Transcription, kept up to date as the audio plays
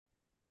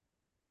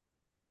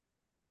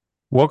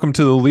Welcome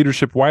to the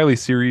Leadership Wylie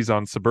series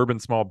on suburban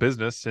small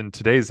business. In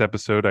today's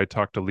episode, I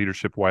talked to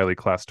Leadership Wylie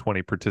Class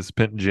 20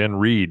 participant Jen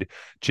Rhead.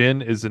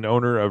 Jen is an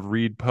owner of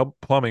Rhead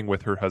Plumbing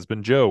with her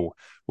husband Joe.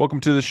 Welcome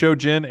to the show,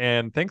 Jen,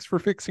 and thanks for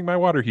fixing my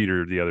water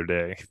heater the other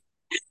day.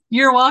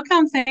 You're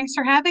welcome. Thanks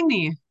for having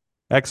me.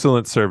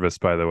 Excellent service,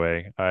 by the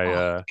way.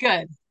 Oh,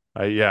 good.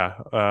 Yeah,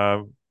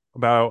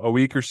 about a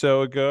week or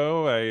so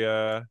ago,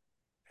 I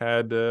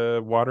had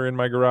water in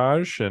my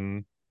garage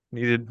and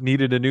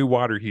needed a new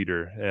water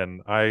heater,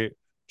 and I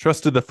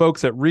trusted the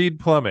folks at Rhead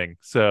Plumbing,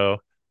 so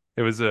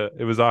it was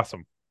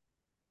awesome.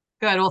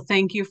 Good. Well,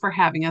 thank you for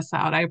having us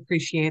out. I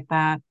appreciate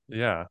that.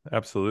 Yeah,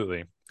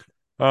 absolutely.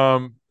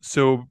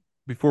 So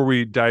before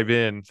we dive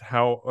in,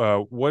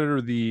 how what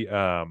are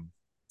the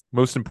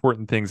most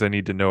important things I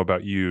need to know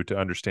about you to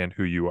understand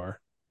who you are?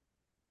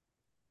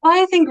 Well,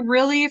 I think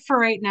really for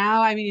right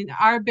now, I mean,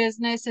 our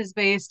business is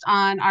based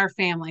on our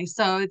family.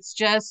 So it's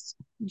just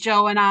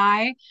Joe and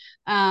I.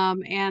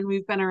 And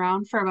we've been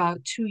around for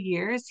about 2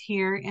 years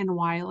here in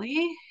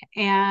Wylie.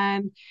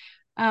 And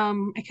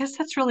I guess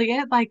that's really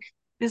it, like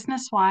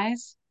business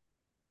wise.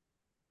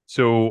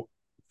 So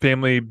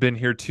family been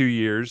here 2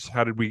 years.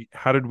 How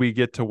did we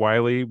get to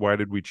Wylie? Why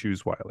did we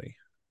choose Wylie?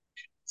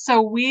 So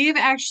we've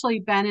actually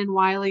been in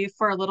Wylie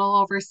for a little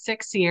over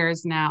 6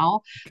 years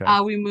now.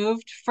 Okay. We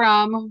moved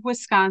from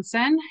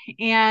Wisconsin,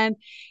 and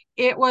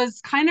it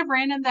was kind of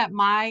random that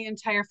my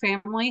entire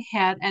family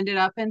had ended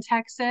up in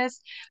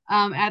Texas.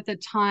 At the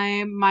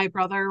time, my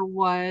brother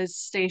was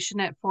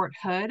stationed at Fort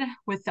Hood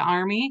with the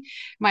Army.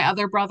 My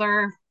other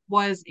brother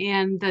was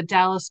in the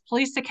Dallas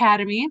Police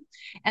Academy,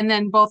 and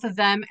then both of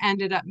them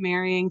ended up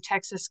marrying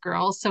Texas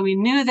girls. So we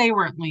knew they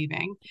weren't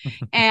leaving.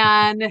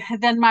 And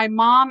then my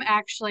mom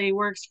actually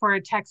works for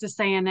Texas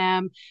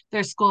A&M,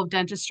 their School of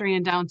Dentistry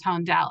in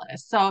downtown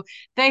Dallas. So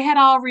they had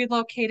all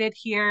relocated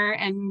here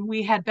and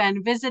we had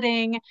been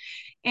visiting,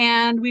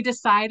 and we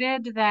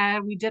decided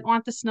that we didn't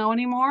want the snow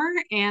anymore.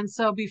 And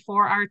so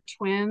before our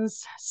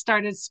twins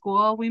started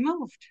school, we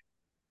moved.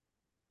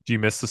 Do you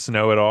miss the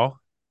snow at all?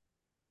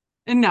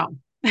 And no.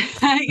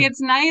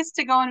 It's nice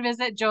to go and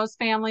visit. Joe's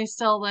family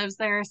still lives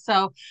there,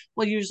 so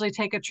we'll usually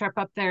take a trip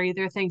up there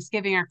either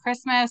Thanksgiving or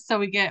Christmas. So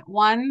we get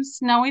one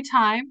snowy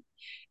time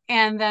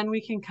and then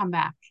we can come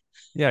back.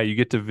 Yeah, you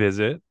get to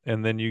visit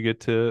and then you get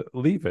to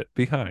leave it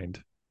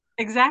behind.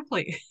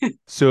 Exactly.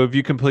 So have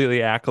you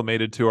completely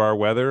acclimated to our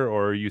weather,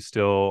 or you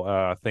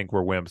still think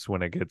we're wimps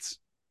when it gets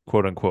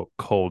quote unquote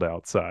cold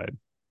outside?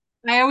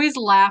 I always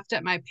laughed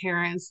at my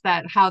parents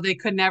that how they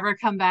could never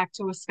come back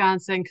to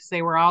Wisconsin because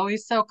they were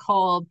always so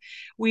cold.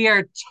 We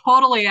are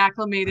totally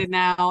acclimated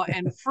now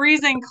and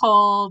freezing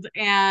cold,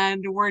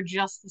 and we're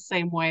just the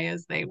same way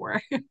as they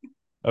were.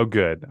 Oh,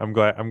 good. I'm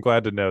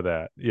glad to know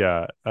that.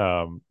 Yeah.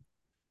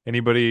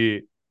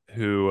 Anybody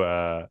who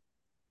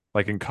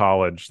like in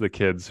college, the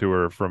kids who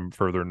were from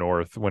further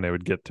north, when it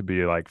would get to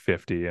be like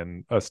 50,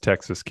 and us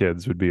Texas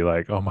kids would be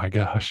like, "Oh my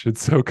gosh,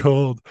 it's so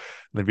cold." And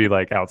they'd be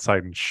like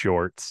outside in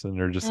shorts, and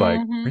they're just like,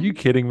 "Are you Hmm.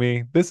 kidding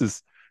me? This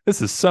is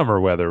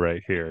summer weather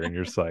right here." And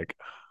you're just like,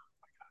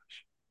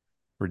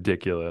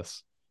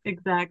 ridiculous.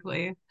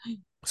 Exactly.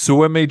 So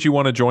what made you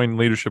want to join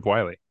Leadership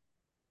Wiley?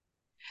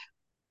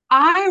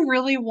 I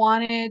really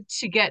wanted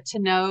to get to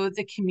know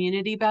the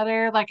community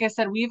better. Like I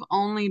said, we've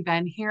only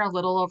been here a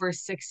little over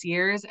 6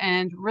 years,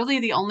 and really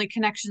the only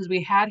connections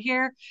we had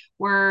here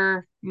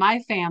were my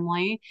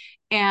family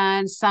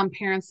and some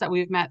parents that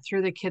we've met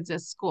through the kids at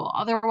school.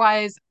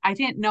 Otherwise, I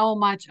didn't know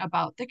much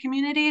about the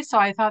community, so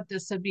I thought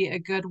this would be a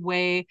good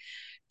way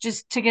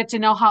just to get to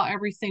know how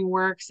everything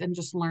works and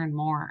just learn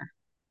more.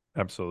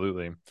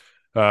 Absolutely.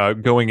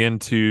 Going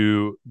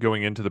into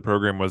the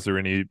program, was there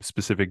any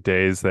specific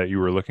days that you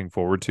were looking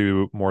forward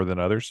to more than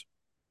others?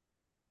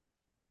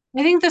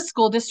 I think the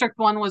school district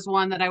one was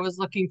one that I was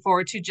looking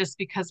forward to just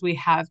because we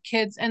have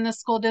kids in the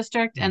school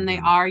district and they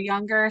Hmm. are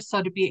younger.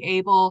 So to be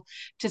able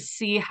to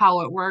see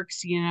how it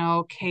works,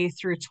 K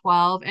through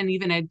 12, and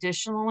even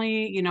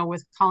additionally,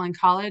 with Collin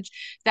College,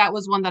 that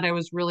was one that I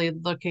was really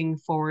looking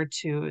forward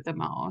to the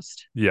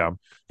most. Yeah.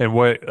 And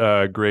what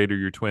grade are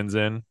your twins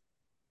in?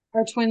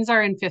 Our twins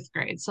are in fifth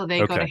grade, so they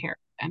go to Okay.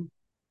 Harrison.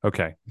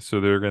 Okay.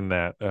 So they're in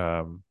that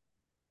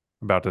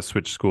about to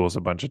switch schools a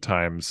bunch of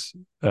times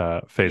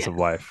phase of Yes.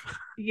 life.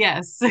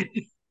 Yes.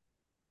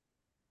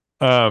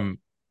 Um,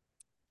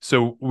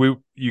 so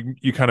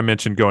you kind of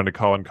mentioned going to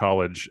Collin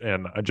College,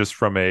 and just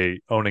from a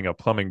owning a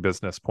plumbing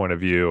business point of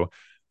view,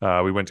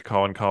 we went to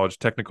Collin College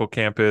Technical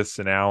Campus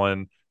in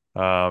Allen,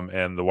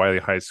 and the Wylie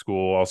High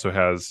School also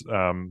has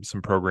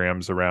some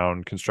programs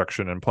around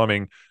construction and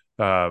plumbing.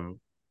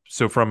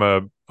 So from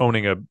a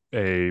owning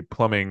a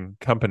plumbing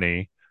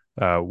company,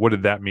 what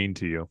did that mean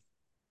to you?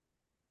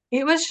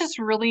 It was just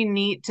really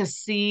neat to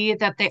see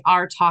that they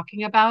are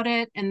talking about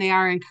it and they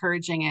are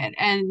encouraging it.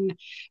 And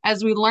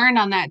as we learned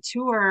on that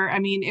tour, I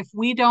mean, if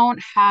we don't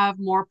have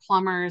more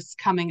plumbers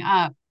coming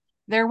up,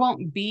 there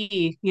won't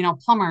be,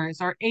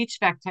 plumbers or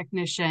HVAC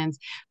technicians,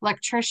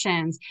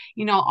 electricians,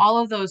 all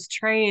of those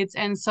trades.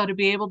 And so to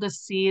be able to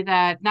see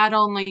that not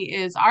only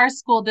is our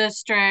school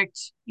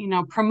district,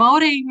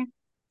 promoting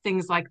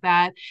things like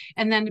that,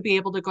 and then to be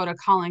able to go to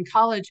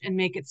college and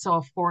make it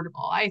so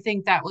affordable. I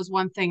think that was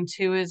one thing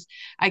too, is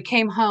I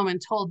came home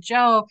and told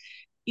Joe,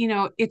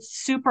 it's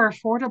super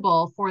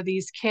affordable for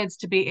these kids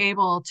to be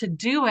able to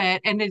do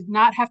it and to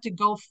not have to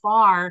go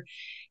far.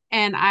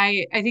 And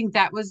I think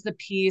that was the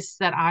piece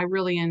that I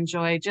really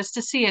enjoy, just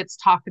to see it's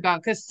talked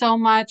about, because so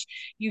much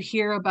you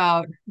hear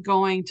about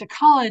going to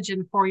college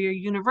and four-year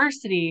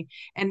university,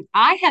 and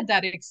I had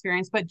that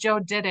experience, but Joe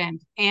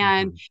didn't.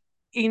 And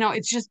Mhm.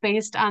 it's just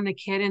based on the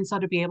kid, and so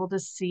to be able to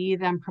see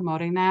them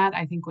promoting that,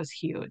 I think was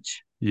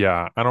huge.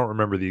 Yeah, I don't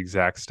remember the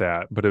exact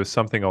stat, but it was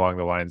something along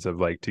the lines of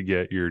like to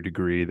get your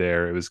degree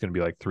there, it was going to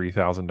be like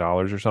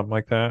 $3,000 or something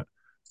like that.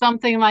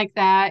 Something like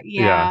that.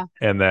 Yeah, Yeah.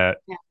 and that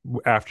Yeah.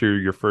 after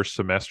your first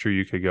semester,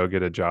 you could go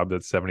get a job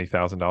that's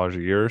 $70,000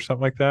 a year or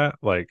something like that.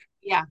 Like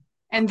Yeah.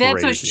 And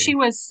that's what she crazy.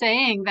 was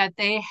saying, that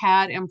they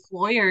had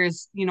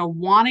employers,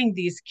 wanting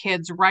these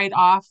kids right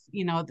off,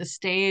 the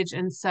stage.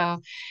 And so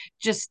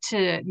just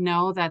to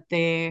know that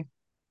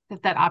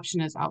that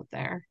option is out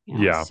there,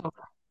 Yeah, so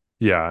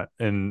yeah,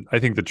 and I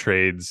think the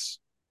trades,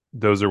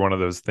 those are one of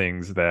those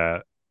things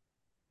that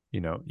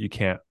you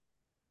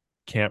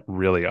can't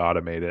really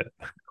automate it.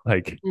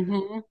 Like,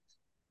 hmm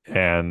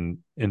and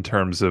in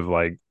terms of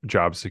like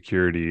job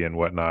security and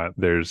whatnot,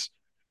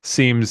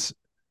 seems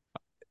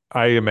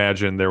I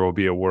imagine there will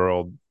be a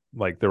world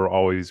like there will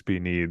always be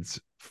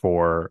needs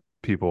for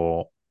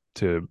people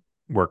to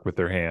work with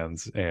their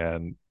hands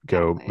and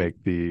go exactly.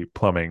 make the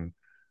plumbing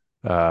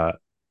uh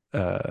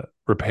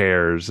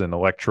repairs and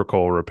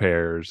electrical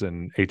repairs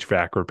and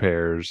HVAC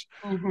repairs.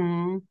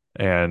 hmm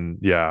And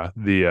yeah,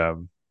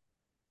 the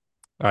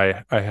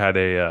I had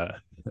a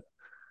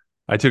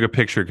I took a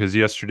picture because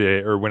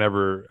yesterday or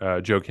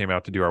whenever Joe came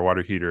out to do our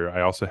water heater,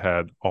 I also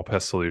had all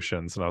pest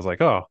solutions, and I was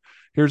like, oh,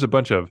 here's a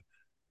bunch of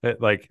it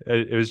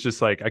was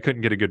just like I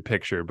couldn't get a good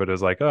picture, but it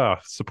was like, oh,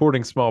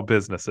 supporting small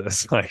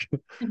businesses, like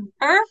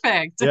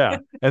Perfect. yeah.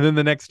 And then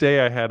the next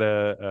day, I had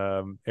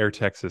a Air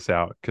Texas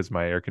out because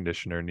my air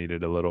conditioner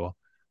needed a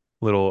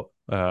little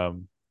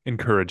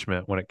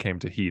encouragement when it came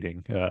to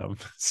heating.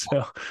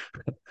 So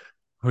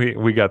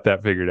we got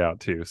that figured out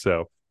too.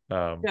 So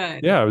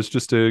Good. yeah, it was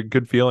just a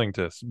good feeling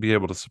to be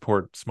able to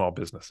support small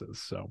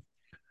businesses.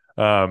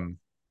 Um,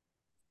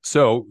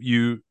 so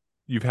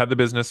you've had the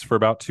business for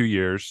about 2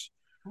 years.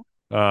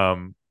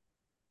 Um,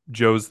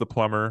 Joe's the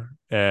plumber,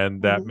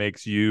 and that Mhm.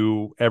 makes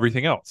you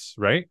everything else,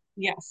 right?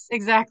 Yes,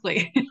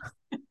 exactly.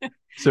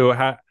 So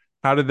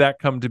how did that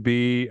come to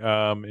be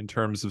in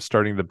terms of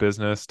starting the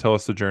business? Tell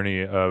us the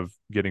journey of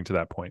getting to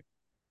that point.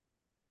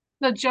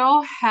 So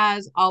Joe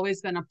has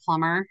always been a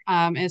plumber.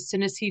 As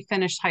soon as he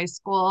finished high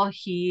school,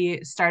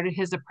 he started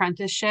his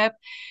apprenticeship.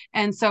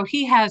 And so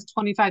he has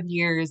 25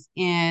 years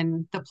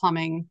in the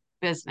plumbing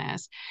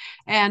business.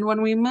 And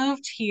when we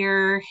moved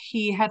here,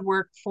 he had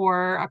worked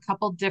for a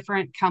couple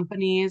different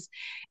companies.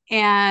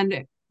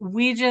 And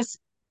we just,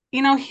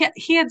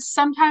 he had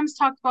sometimes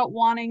talked about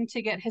wanting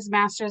to get his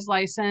master's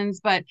license,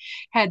 but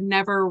had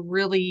never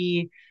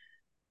really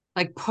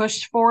like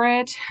pushed for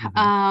it.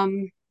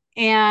 Mm-hmm.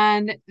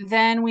 And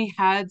then we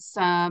had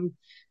some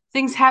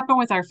things happen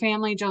with our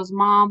family. Joe's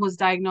mom was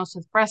diagnosed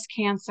with breast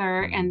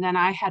cancer, Mm-hmm. and then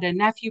I had a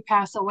nephew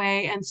pass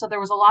away. And so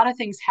there was a lot of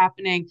things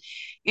happening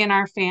in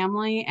our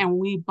family, and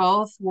we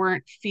both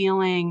weren't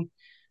feeling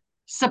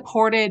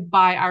supported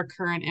by our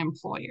current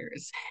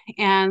employers.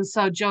 And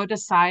so Joe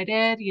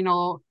decided,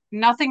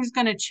 nothing's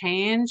going to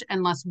change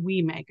unless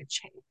we make a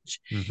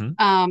change.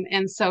 Mm-hmm.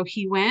 And so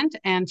he went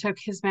and took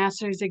his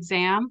master's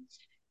exam,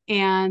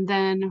 and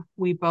then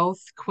we both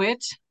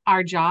quit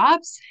our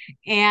jobs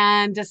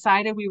and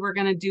decided we were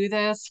going to do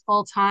this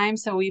full time.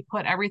 So we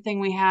put everything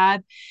we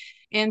had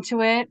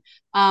into it.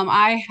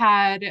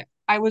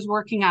 I was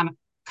working on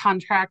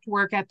contract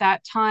work at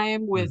that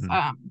time with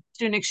Mm-hmm.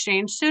 student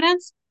exchange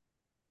students.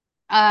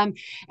 Um,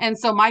 and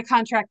so my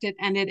contract had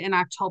ended in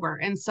October.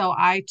 And so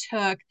I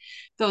took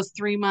those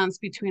 3 months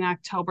between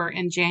October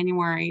and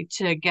January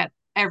to get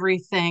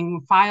everything,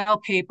 file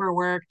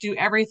paperwork, do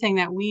everything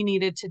that we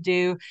needed to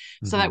do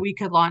so Mm-hmm. that we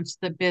could launch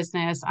the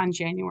business on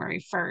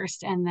January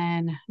 1st. And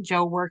then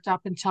Joe worked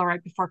up until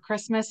right before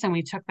Christmas, and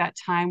we took that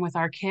time with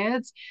our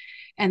kids.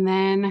 And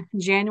then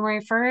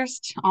January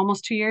 1st,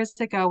 almost 2 years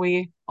ago,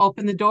 we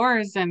opened the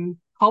doors and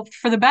hoped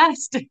for the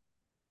best.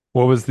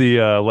 What was the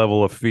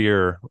level of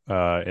fear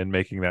in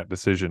making that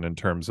decision in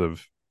terms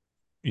of,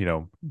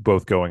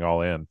 both going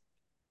all in?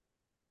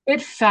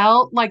 It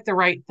felt like the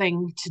right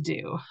thing to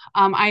do.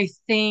 I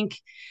think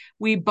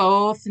we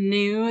both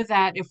knew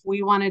that if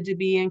we wanted to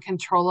be in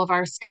control of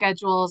our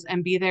schedules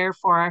and be there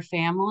for our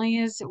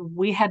families,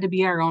 we had to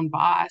be our own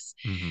boss.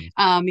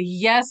 Mm-hmm.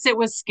 Yes, it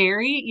was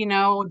scary.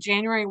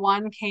 January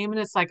 1 came and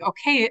it's like,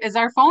 okay, is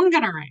our phone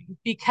going to ring?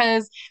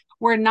 Because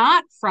we're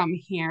not from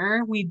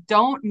here. We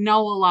don't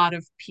know a lot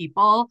of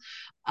people.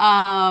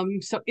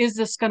 So is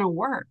this going to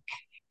work?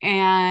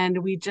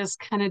 And we just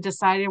kind of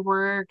decided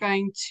we're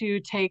going to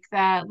take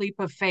that leap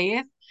of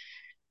faith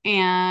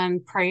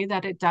and pray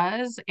that it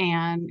does.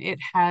 And it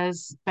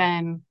has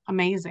been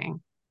amazing.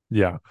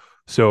 Yeah.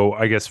 So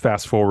I guess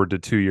fast forward to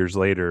 2 years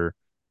later,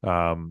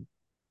 Um,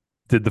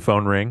 did the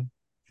phone ring?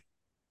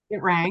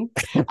 It rang.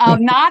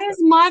 Not as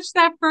much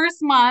that first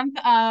month,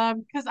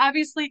 because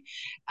obviously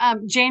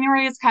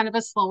January is kind of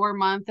a slower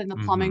month in the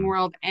plumbing Hmm.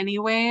 world,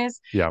 anyways.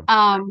 Yeah.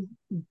 Um,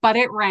 but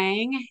it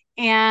rang.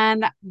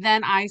 And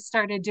then I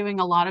started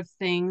doing a lot of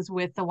things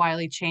with the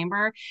Wylie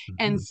Chamber.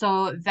 And Hmm.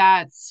 so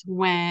that's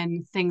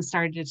when things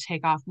started to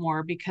take off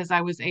more because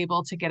I was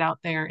able to get out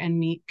there and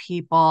meet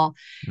people.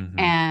 Hmm.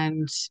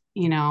 And,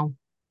 you know,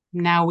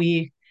 now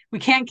we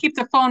can't keep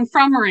the phone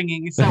from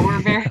ringing. So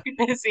we're very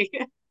busy.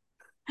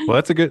 Well,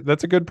 that's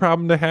a good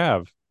problem to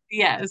have.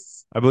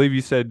 Yes. I believe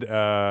you said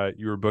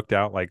you were booked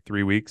out like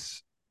 3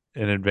 weeks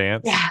in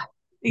advance. Yeah.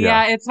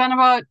 Yeah. Yeah, it's been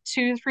about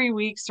 2 to 3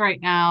 weeks right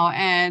now,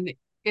 and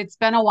it's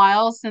been a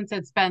while since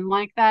it's been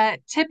like that.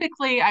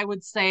 Typically, I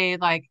would say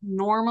like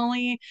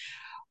normally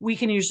we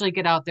can usually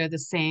get out there the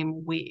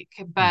same week,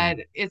 but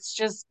Mm. it's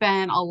just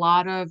been a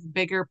lot of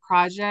bigger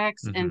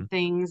projects Hmm. and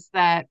things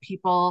that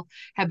people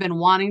have been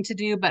wanting to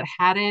do but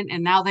hadn't,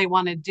 and now they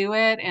want to do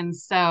it. And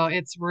so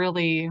it's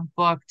really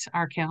booked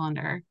our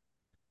calendar.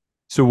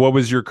 So, what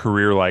was your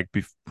career like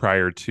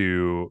prior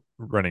to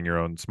running your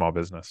own small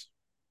business?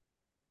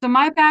 So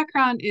my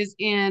background is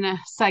in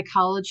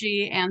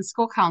psychology and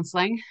school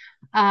counseling.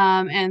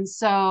 And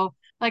so,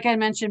 like I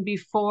mentioned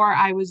before,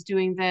 I was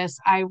doing this,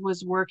 I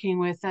was working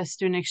with a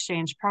student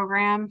exchange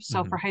program,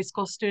 so Hmm. for high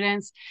school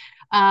students.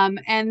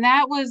 And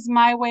that was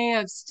my way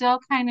of still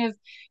kind of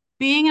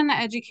being in the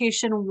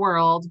education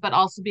world, but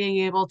also being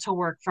able to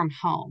work from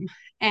home.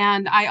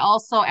 And I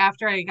also,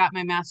 after I got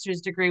my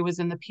master's degree, was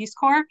in the Peace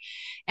Corps.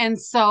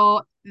 And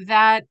so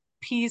that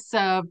piece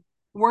of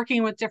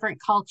working with different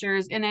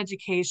cultures in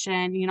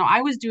education,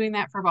 I was doing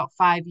that for about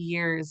 5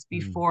 years Mm.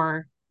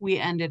 before we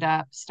ended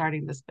up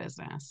starting this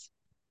business.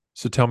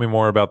 So, tell me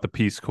more about the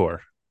Peace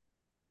Corps.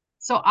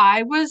 So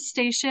I was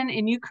stationed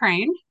in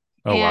Ukraine.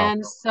 Oh, wow.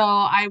 And so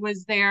I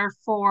was there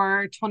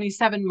for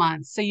 27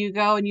 months. So you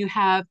go and you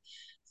have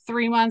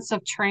 3 months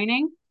of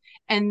training,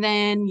 and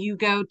then you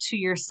go to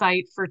your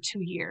site for 2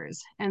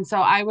 years. And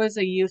so I was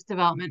a youth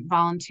development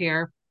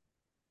volunteer,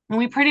 and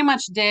we pretty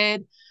much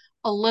did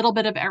a little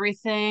bit of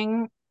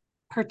everything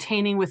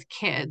pertaining with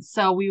kids.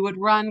 So we would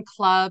run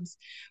clubs,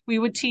 we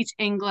would teach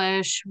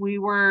English, we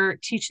were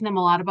teaching them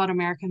a lot about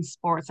American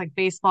sports, like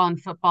baseball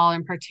and football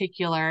in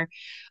particular.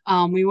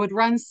 We would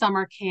run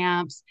summer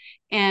camps.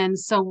 And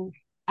so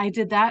I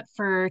did that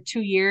for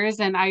 2 years,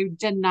 and I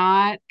did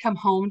not come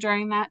home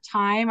during that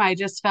time. I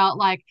just felt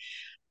like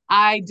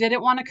I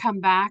didn't want to come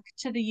back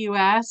to the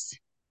US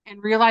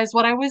and realize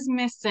what I was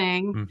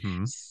missing.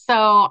 Hmm.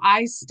 So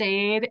I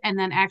stayed, and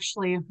then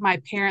actually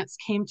my parents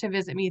came to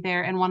visit me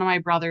there, and one of my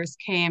brothers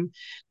came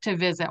to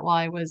visit while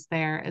I was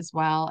there as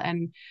well.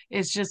 And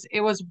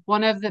it was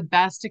one of the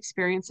best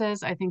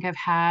experiences I think I've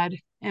had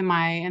in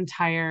my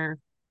entire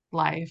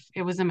life.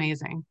 It was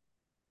amazing.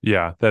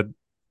 Yeah, that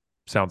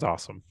sounds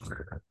awesome.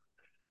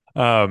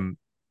 Um,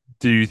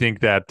 do you think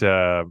that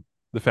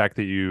the fact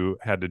that you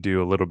had to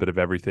do a little bit of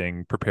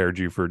everything prepared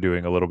you for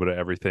doing a little bit of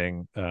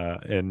everything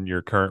in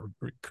your current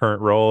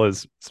role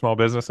as small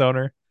business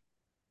owner?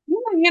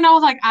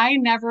 Like I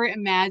never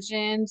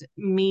imagined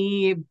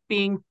me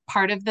being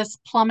part of this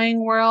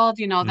plumbing world.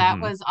 That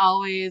Hmm. was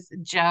always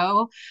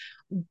Joe.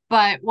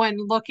 But when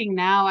looking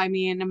now, I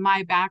mean,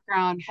 my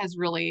background has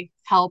really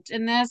helped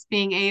in this,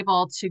 being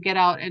able to get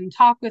out and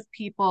talk with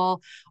people.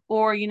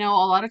 Or, a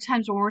lot of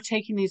times when we're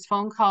taking these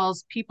phone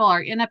calls, people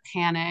are in a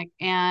panic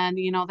and,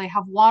 they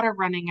have water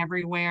running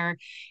everywhere.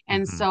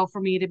 And Hmm. so for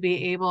me to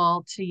be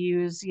able to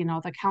use,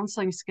 the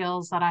counseling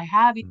skills that I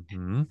have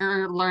Hmm.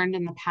 or learned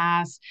in the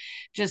past,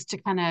 just to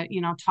kind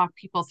of, talk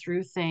people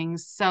through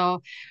things.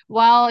 So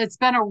while it's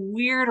been a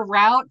weird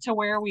route to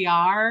where we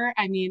are,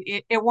 I mean,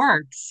 it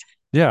works.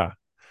 Yeah,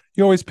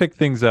 you always pick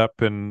things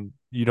up and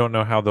you don't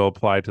know how they'll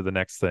apply to the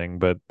next thing,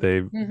 but they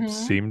Hmm.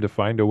 seem to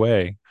find a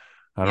way.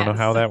 I don't know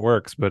how Yes. that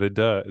works, but it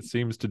does. It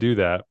seems to do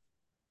that.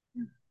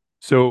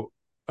 So,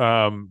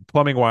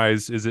 plumbing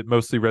wise, is it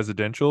mostly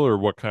residential or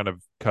what kind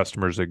of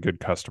customer is a good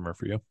customer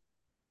for you?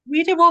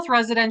 We do both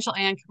residential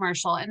and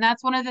commercial. And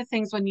that's one of the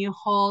things when you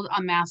hold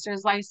a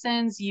master's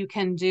license, you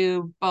can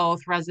do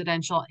both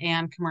residential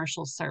and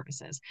commercial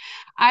services.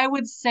 I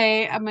would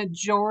say a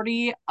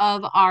majority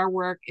of our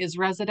work is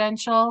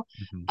residential,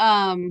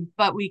 Mhm.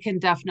 but we can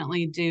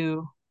definitely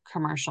do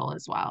commercial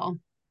as well.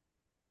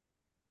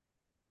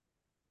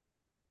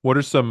 What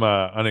are some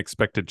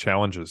unexpected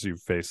challenges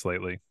you've faced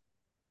lately?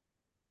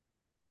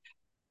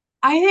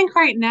 I think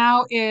right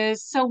now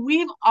is so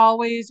we've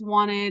always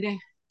wanted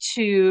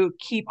to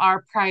keep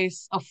our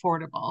price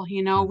affordable.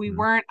 We Hmm.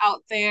 weren't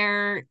out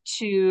there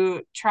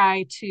to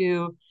try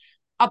to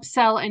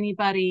upsell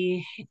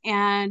anybody.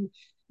 And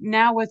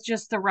now with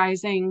just the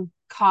rising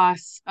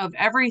costs of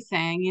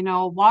everything,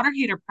 water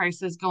heater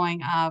prices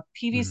going up,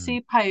 Hmm.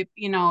 PVC pipe,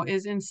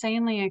 is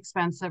insanely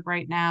expensive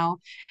right now.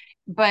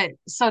 But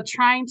so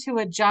trying to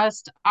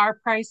adjust our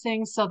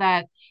pricing so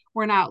that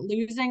we're not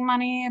losing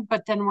money,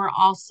 but then we're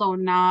also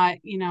not,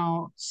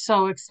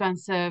 so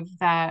expensive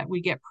that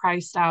we get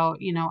priced out,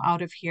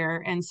 out of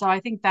here. And so I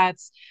think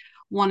that's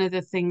one of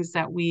the things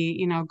that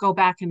we, go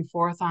back and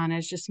forth on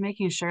is just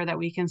making sure that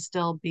we can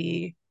still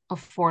be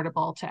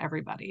affordable to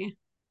everybody.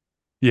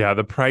 Yeah,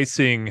 the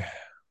pricing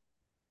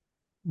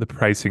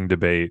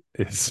debate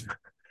is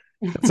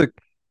it's a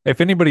if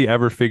anybody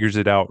ever figures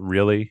it out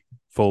really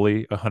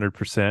fully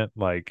 100%,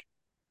 like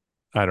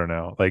I don't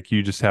know, like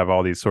you just have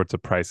all these sorts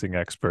of pricing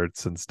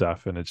experts and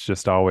stuff, and it's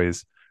just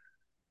always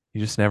you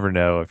just never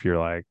know if you're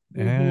like,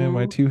 am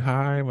I Hmm. too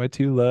high? Am I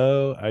too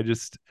low?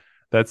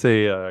 That's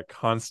a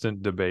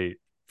constant debate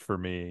for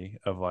me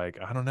of like,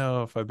 I don't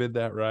know if I bid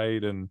that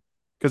right. And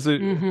because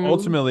Hmm.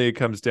 ultimately it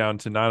comes down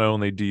to not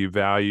only do you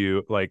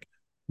value, like,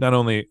 not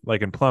only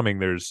like in plumbing,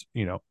 there's,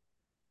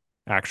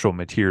 actual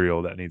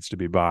material that needs to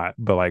be bought,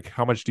 but like,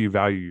 how much do you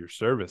value your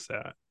service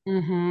at?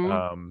 Hmm.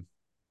 Um,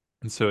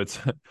 and so it's,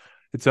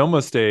 it's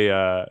almost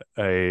a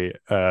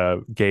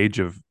gauge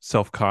of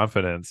self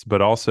confidence,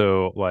 but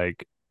also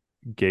like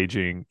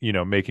gauging,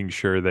 making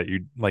sure that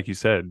you, like you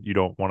said, you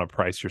don't want to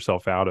price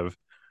yourself out of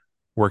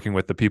working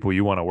with the people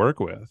you want to work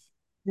with.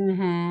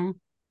 Hmm.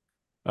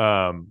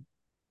 Um,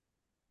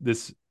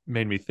 this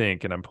made me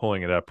think, and I'm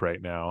pulling it up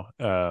right now.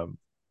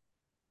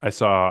 I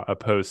saw a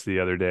post the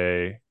other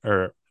day,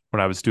 or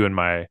when I was doing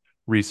my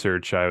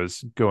research, I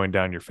was going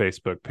down your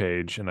Facebook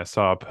page and I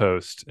saw a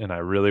post, and I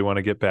really want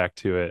to get back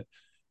to it.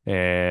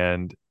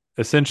 And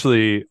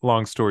essentially,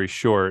 long story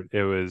short,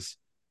 it was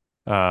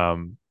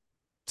um,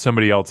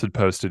 somebody else had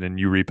posted and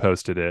you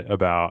reposted it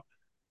about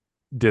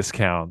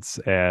discounts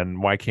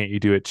and why can't you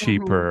do it Hmm.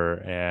 cheaper,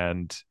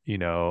 and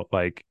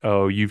like,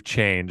 oh, you've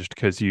changed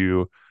because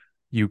you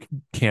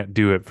can't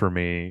do it for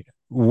me.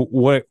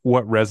 What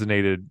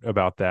resonated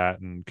about that,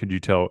 and could you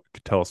tell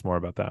us more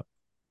about that?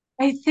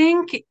 I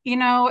think,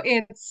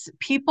 it's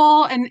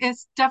people, and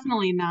it's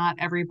definitely not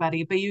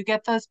everybody, but you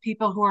get those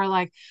people who are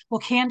like, well,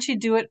 can't you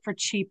do it for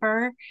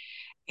cheaper?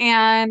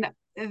 And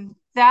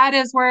that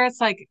is where it's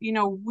like,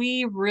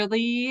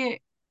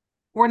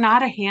 we're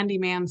not a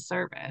handyman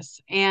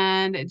service.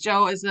 And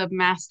Joe is a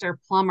master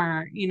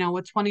plumber,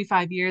 with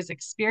 25 years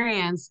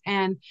experience.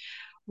 And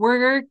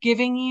we're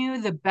giving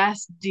you the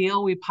best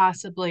deal we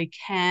possibly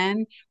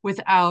can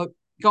without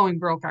going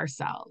broke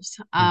ourselves.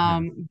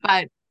 Hmm.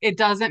 But it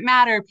doesn't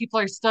matter. People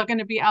are still going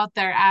to be out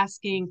there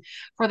asking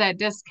for that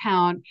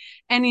discount.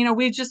 And,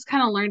 we've just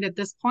kind of learned at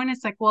this point,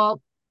 it's like,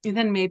 well,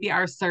 then maybe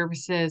our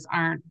services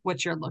aren't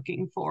what you're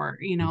looking for,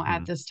 Hmm.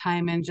 at this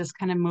time, and just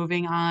kind of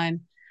moving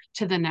on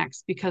to the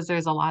next, because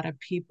there's a lot of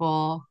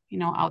people,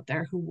 out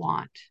there who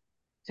want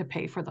to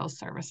pay for those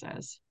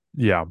services.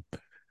 Yeah,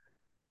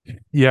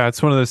 yeah,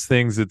 it's one of those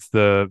things. It's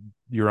the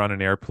you're on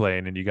an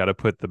airplane and you got to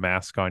put the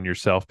mask on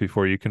yourself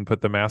before you can put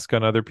the mask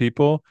on other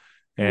people.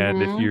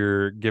 And if Mm-hmm.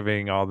 you're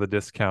giving all the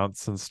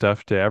discounts and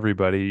stuff to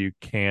everybody,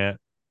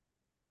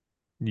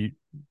 you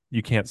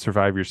you can't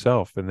survive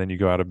yourself, and then you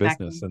go out of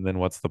business, Exactly. and then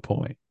what's the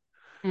point?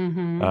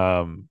 Mm-hmm.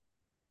 um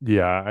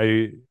yeah,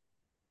 I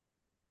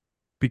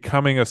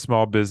becoming a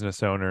small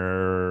business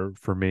owner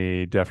for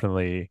me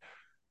definitely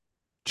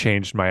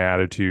changed my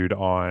attitude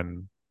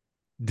on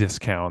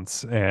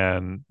discounts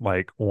and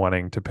like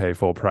wanting to pay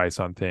full price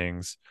on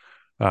things.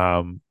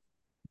 um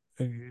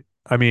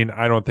I mean,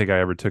 I don't think I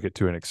ever took it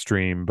to an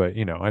extreme, but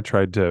I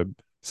tried to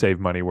save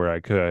money where I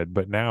could.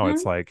 But now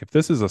it's like, if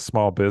this is a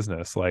small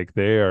business, like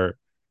they are,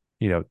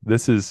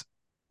 this is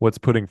what's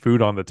putting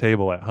food on the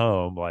table at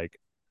home. Like,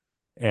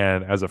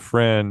 and as a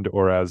friend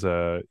or as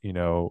a,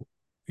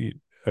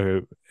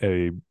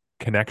 a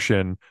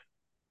connection,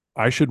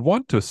 I should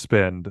want to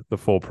spend the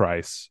full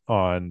price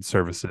on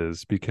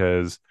services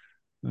because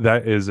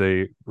that is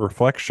a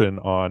reflection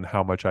on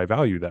how much I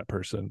value that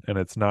person. And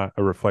it's not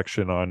a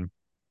reflection on,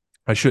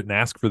 I shouldn't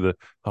ask for the,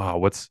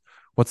 what's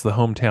the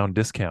hometown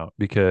discount,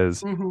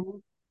 because Mm-hmm.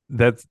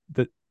 that's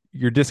that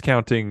you're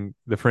discounting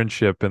the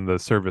friendship and the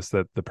service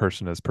that the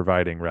person is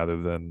providing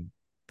rather than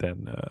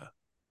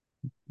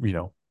you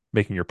know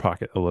making your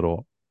pocket a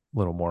little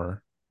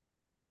more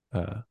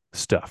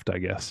stuffed, I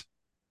guess.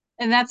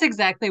 And that's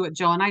exactly what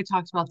Joe and I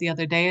talked about the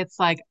other day. It's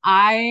like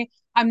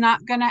I'm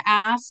not going to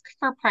ask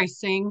for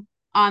pricing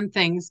on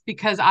things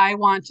because I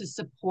want to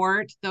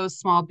support those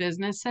small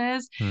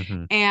businesses.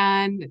 Hmm.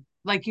 And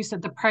like you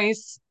said, the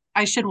price,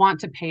 I should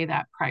want to pay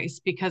that price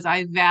because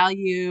I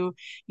value,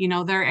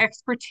 their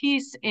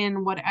expertise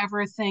in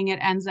whatever thing it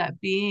ends up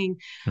being.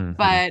 Hmm.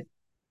 But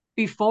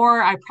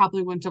before, I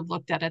probably wouldn't have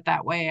looked at it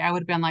that way. I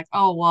would have been like,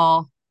 oh,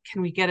 well,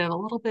 can we get it a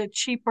little bit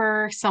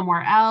cheaper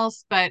somewhere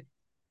else? But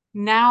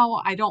now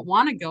I don't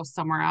want to go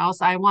somewhere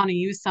else. I want to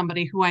use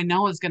somebody who I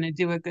know is going to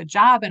do a good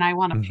job, and I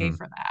want to pay Hmm.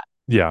 for that.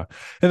 Yeah,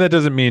 and that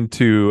doesn't mean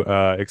to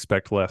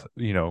expect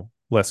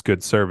less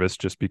good service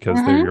just because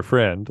they're Mm-hmm. your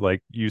friend.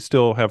 Like, you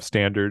still have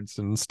standards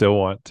and still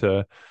want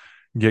to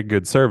get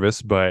good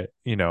service, but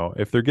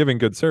if they're giving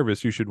good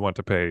service, you should want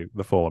to pay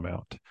the full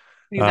amount. Um,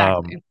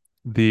 Exactly.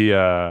 the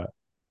uh,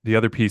 the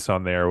other piece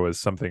on there was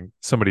something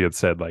somebody had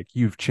said, like,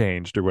 you've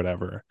changed or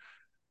whatever.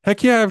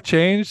 Heck yeah, I've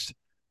changed.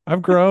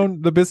 I've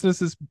grown. The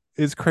business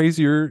is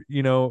crazier.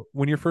 You know,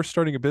 when you're first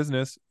starting a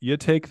business, you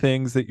take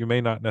things that you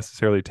may not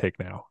necessarily take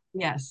now,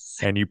 Yes.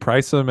 and you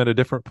price them at a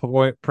different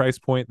price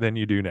point than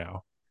you do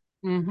now.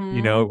 You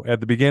Mm-hmm. know, at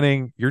the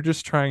beginning, you're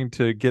just trying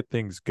to get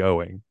things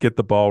going, get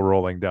the ball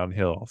rolling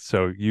downhill.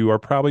 So you are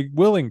probably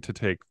willing to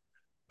take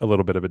a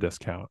little bit of a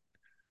discount.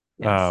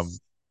 Um, Yes.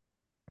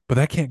 but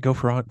that can't go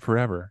for on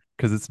forever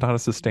because it's not a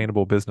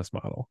sustainable business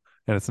model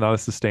and it's not a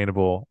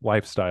sustainable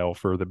lifestyle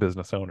for the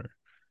business owner.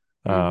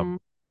 Um, Mm-hmm.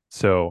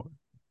 so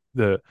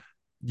the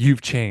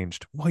you've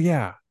changed. Well,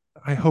 yeah.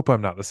 I hope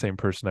I'm not the same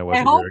person I was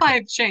I a year hope ago.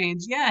 I've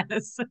changed.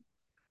 Yes.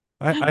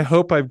 I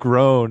hope I've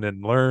grown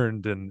and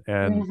learned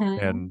Mm-hmm.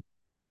 and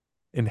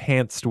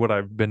enhanced what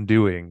I've been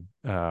doing,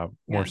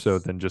 more so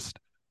Yes. than just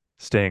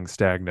staying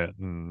stagnant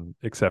and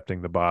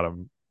accepting the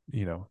bottom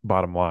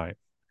line.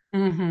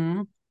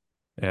 Mm-hmm.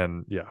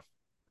 And yeah,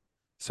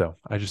 so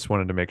I just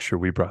wanted to make sure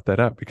we brought that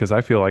up because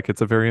I feel like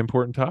it's a very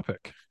important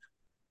topic.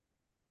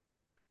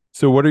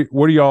 So what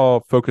are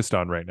y'all focused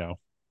on right now?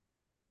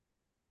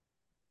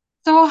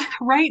 So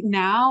right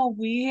now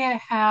we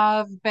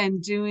have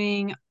been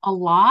doing a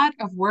lot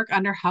of work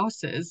under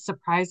houses,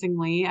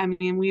 surprisingly. I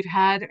mean, we've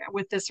had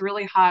with this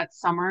really hot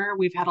summer,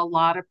 we've had a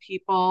lot of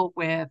people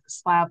with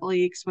slab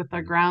leaks with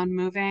their ground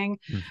moving.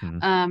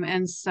 Mm-hmm.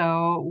 And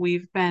so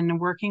we've been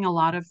working a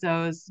lot of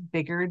those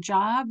bigger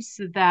jobs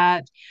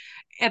that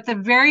at the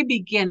very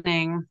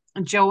beginning,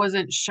 Joe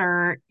wasn't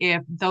sure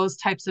if those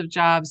types of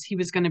jobs he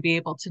was going to be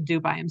able to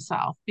do by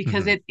himself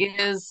because Mm-hmm. it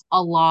is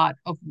a lot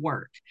of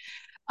work.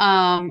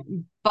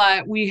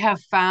 But we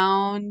have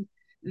found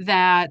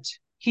that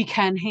he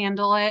can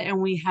handle it, and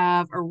we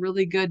have a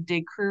really good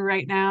dig crew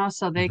right now.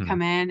 So they Mm-hmm.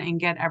 come in and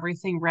get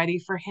everything ready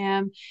for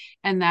him,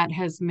 and that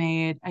has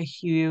made a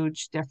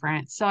huge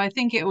difference. So I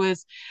think it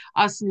was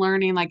us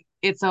learning like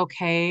it's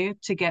okay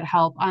to get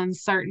help on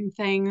certain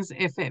things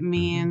if it Mm-hmm.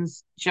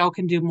 means Joe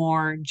can do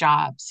more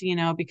jobs,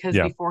 because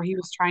Yeah. before he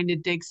was trying to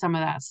dig some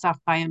of that stuff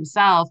by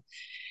himself,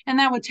 and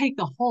that would take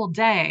the whole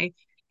day.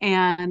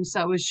 And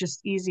so it was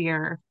just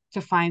easier to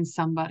find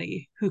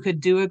somebody who could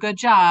do a good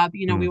job.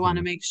 We want Mm-hmm.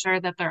 to make sure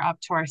that they're up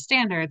to our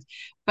standards,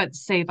 but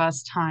save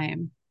us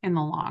time in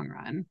the long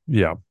run.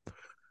 Yeah.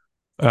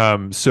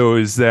 So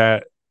is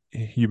that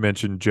you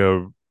mentioned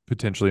Joe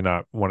potentially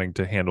not wanting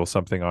to handle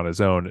something on his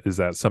own? Is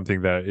that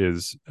something that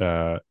is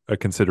a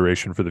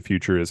consideration for the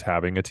future is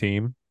having a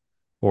team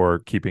or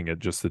keeping it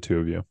just the two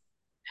of you?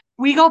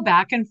 We go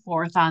back and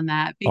forth on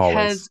that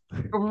Always.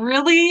 because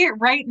really,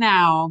 right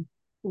now,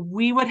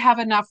 we would have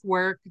enough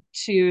work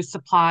to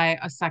supply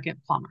a second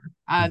plumber.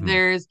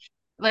 Mm-hmm.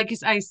 Like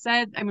I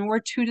said, I mean,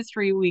 we're 2 to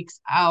 3 weeks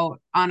out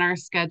on our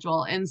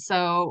schedule. And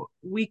so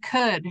we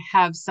could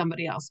have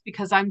somebody else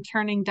because I'm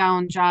turning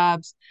down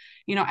jobs,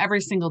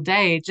 every single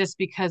day just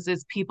because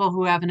it's people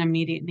who have an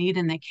immediate need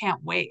and they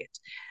can't wait.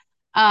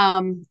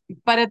 Um,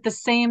 but at the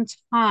same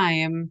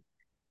time,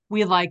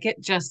 we like it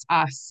just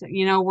us.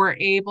 We're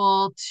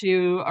able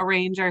to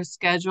arrange our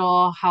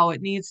schedule how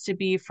it needs to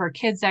be for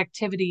kids'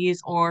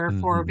 activities or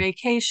for Mm-hmm.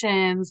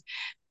 vacations.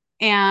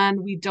 And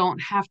we don't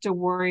have to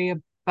worry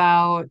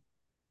about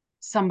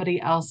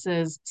somebody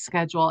else's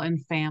schedule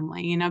and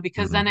family,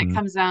 because then it Mm-hmm.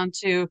 comes down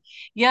to,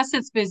 yes,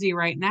 it's busy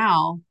right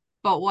now,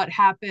 but what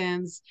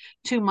happens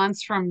 2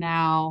 months from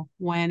now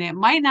when it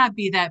might not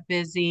be that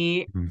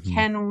busy? Mm-hmm.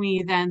 Can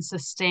we then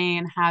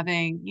sustain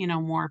having,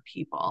 more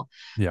people?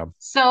 Yeah.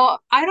 So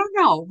I don't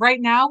know. Right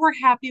now, we're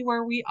happy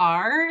where we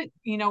are.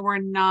 We're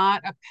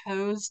not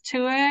opposed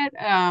to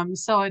it.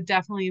 So it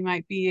definitely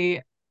might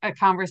be a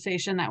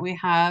conversation that we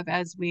have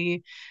as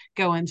we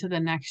go into the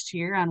next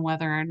year on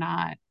whether or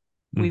not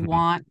we Mm-hmm.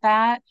 want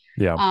that.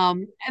 Yeah.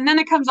 And then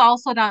it comes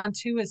also down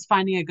to is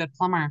finding a good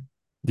plumber.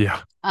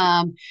 Yeah.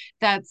 Um,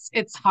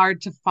 it's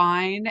hard to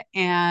find,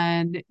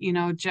 and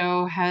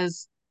Joe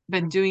has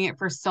been doing it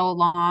for so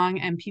long,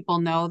 and people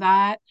know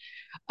that.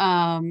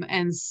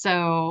 And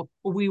so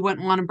we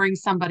wouldn't want to bring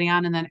somebody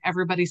on and then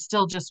everybody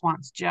still just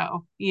wants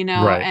Joe,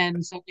 Right.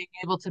 and so being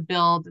able to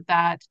build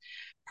that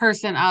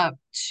person up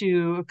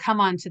to come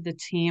onto the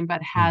team,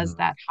 but has Mm-hmm.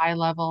 that high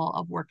level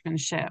of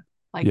workmanship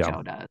like Yeah,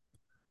 Joe does.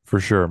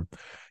 for sure.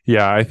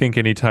 Yeah, I think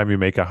anytime you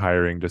make a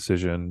hiring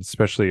decision,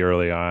 especially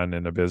early on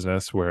in a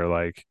business where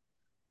like,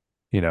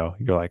 you're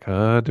like,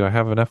 do I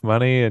have enough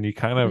money? And you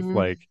kind of Hmm.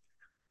 like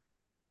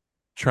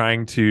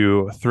trying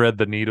to thread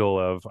the needle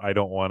of I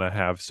don't want to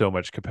have so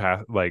much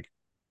capacity, like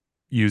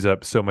use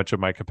up so much of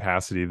my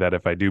capacity that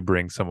if I do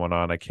bring someone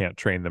on, I can't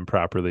train them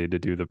properly to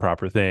do the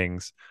proper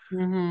things. But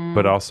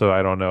Hmm. also,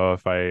 I don't know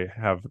if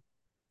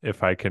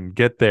I can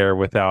get there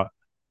without,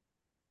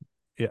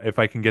 if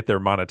I can get there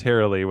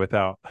monetarily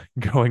without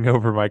going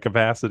over my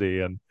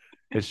capacity. And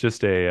it's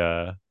just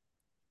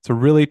it's a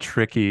really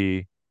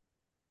tricky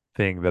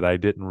thing that I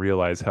didn't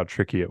realize how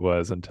tricky it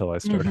was until I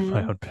started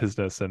my Hmm. own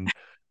business and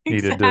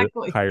needed to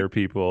Exactly. hire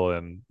people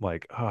and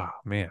like, oh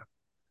man,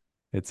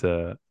 it's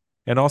and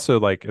also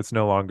like it's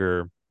no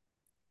longer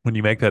when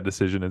you make that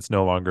decision, it's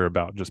no longer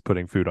about just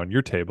putting food on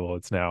your table.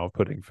 It's now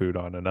putting food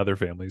on another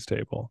family's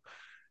table.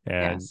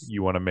 And Yes.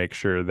 you want to make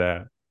sure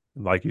that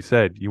Like you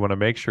said, you want to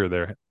make sure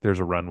there's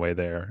a runway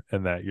there,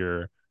 and that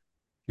you're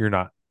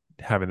not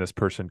having this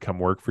person come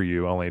work for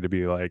you only to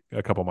be like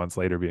a couple months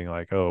later being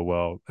like, oh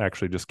well,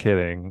 actually just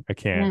kidding, I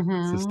can't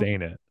Hmm.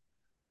 sustain it.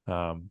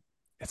 um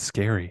it's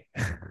scary.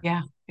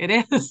 Yeah,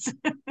 it is.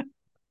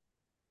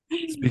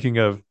 Speaking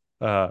of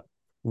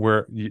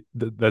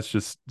that's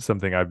just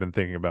something I've been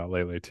thinking about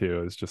lately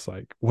too, is just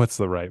like, what's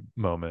the right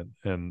moment?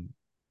 And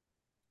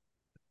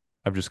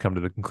I've just come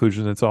to the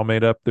conclusion it's all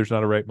made up. There's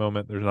not a right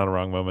moment, there's not a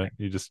wrong moment.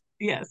 You just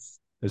Yes.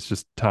 It's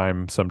just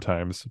time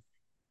sometimes.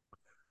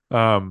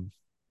 um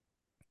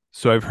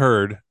So I've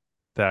heard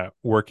that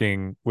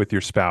working with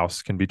your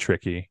spouse can be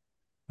tricky.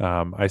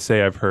 I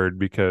say I've heard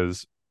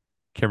because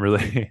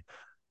Kimberly,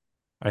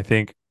 I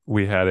think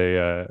we had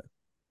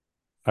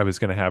I was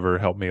going to have her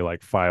help me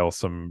like file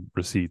some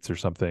receipts or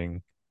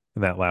something,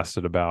 and that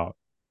lasted about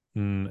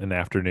an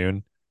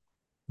afternoon.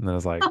 And then I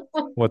was like,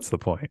 what's the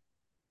point?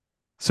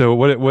 So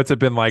what's it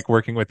been like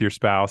working with your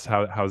spouse?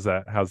 How's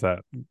that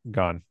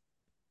gone?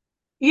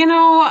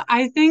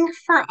 I think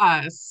for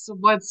us,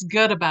 what's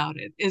good about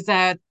it is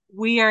that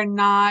we are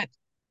not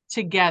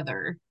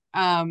together,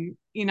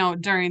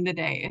 during the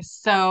day.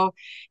 So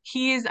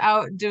he's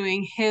out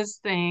doing his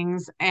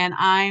things and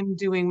I'm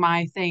doing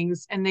my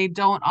things, and they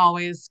don't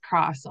always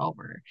cross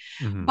over.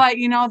 Hmm. But,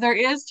 there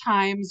is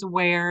times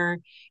where,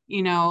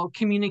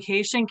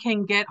 communication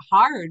can get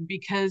hard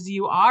because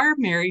you are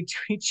married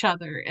to each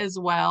other as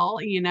well,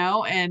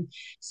 and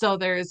so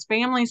there's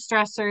family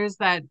stressors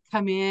that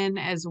come in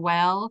as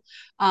well.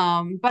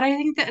 But I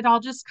think that it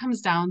all just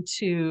comes down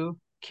to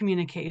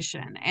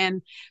communication.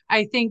 And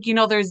I think,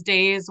 there's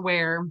days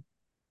where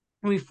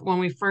when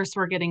we first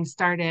were getting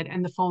started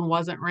and the phone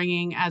wasn't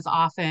ringing as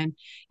often,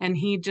 and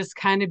he'd just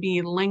kind of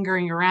be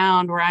lingering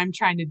around where I'm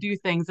trying to do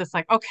things. It's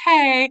like,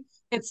 okay,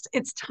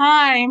 it's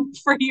time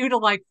for you to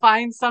like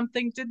find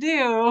something to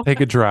do.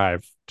 Take a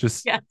drive.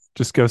 Just Yes.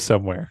 just go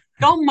somewhere.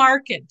 Go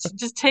market.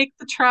 Just take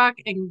the truck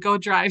and go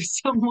drive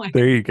somewhere.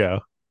 There you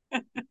go.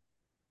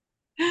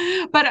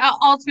 But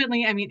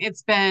ultimately, I mean,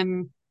 it's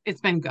been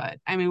good.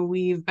 I mean,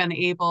 we've been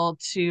able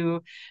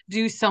to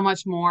do so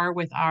much more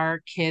with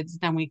our kids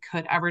than we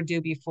could ever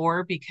do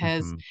before,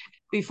 because Hmm.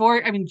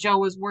 before, I mean, Joe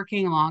was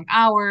working long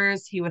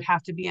hours. He would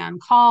have to be on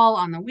call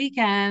on the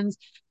weekends,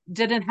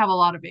 didn't have a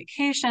lot of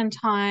vacation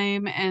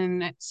time.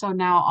 And so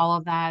now all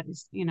of that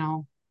is,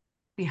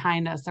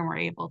 behind us, and we're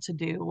able to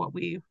do what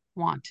we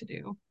want to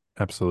do.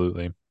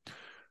 Absolutely.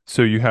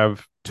 So you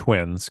have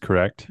twins,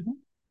 correct?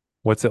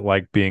 What's it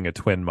like being a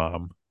twin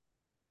mom?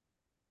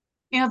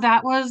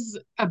 That was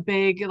a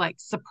big like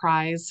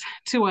surprise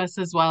to us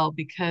as well,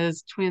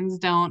 because twins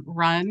don't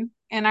run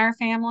in our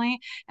family.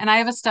 And I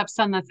have a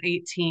stepson that's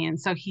 18,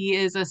 so he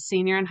is a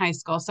senior in high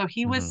school. So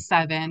he Hmm. was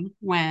 7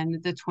 when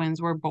the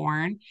twins were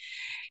born.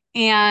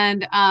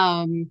 And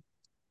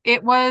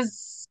it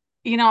was,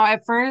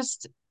 at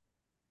first,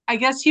 I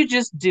guess you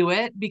just do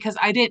it because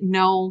I didn't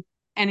know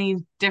any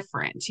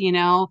different.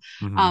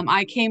 Hmm.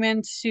 I came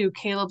into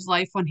Caleb's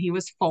life when he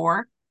was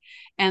 4,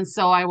 and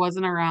so I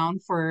wasn't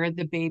around for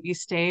the baby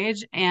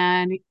stage.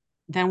 And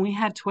then we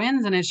had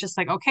twins, and it's just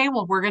like, okay,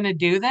 well, we're going to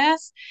do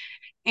this.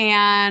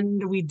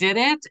 And we did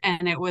it,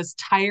 and it was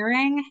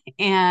tiring.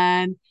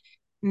 And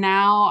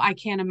now I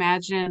can't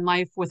imagine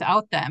life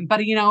without them.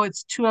 But,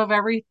 it's two of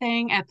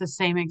everything at the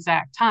same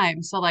exact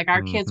time. So, like,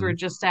 our kids Hmm. were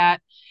just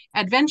at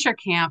adventure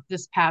camp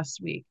this past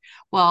week.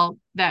 Well,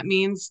 that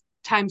means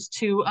times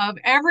two of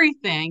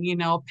everything,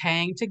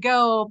 paying to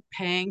go,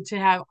 paying to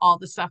have all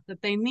the stuff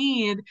that they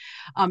need.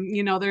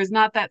 There's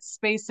not that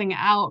spacing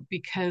out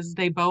because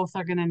they both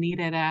are going to need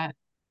it at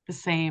the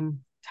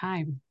same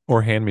time.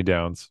 Or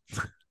hand-me-downs.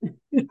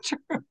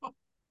 True.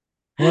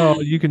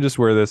 Well, you can just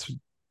wear this,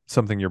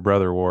 something your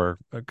brother wore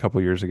a couple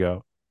years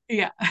ago.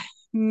 Yeah.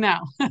 No.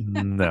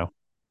 No.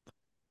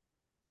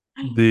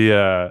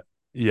 The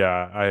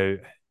yeah, I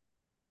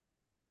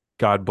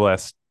God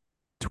bless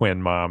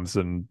twin moms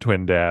and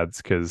twin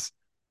dads, because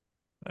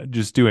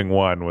just doing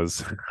one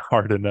was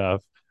hard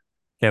enough.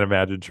 Can't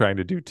imagine trying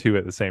to do two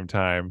at the same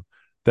time.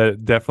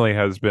 That definitely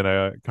has been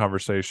a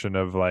conversation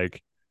of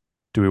like,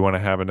 do we want to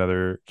have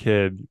another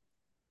kid?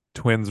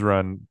 Twins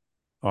run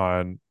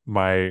on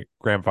my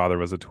grandfather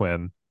was a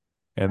twin,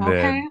 and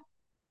Okay.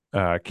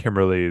 then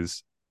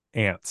Kimberly's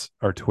aunts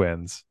are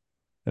twins.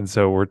 And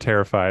so we're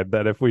terrified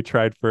that if we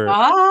tried for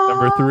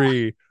number Oh,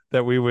 three,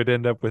 that we would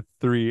end up with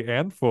three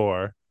and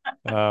four,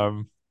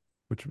 um,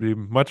 which would be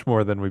much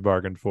more than we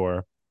bargained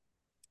for.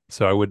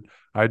 So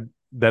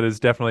that has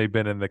definitely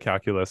been in the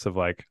calculus of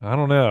like, I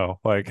don't know,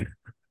 like,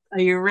 are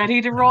you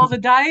ready to roll the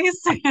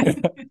dice?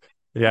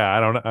 yeah, I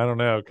don't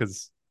know,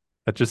 because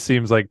that just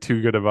seems like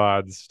too good of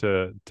odds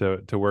to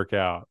work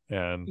out.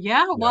 And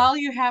Yeah, yeah, well,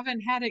 you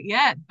haven't had it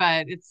yet,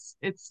 but it's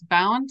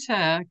bound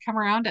to come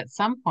around at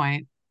some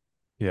point.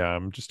 yeah,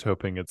 I'm just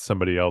hoping it's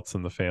somebody else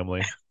in the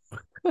family.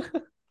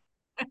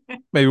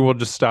 Maybe we'll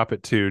just stop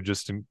at two,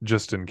 just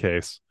in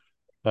case.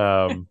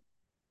 Um,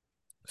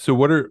 so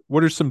what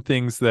are some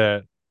things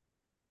that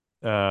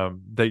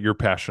you're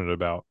passionate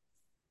about?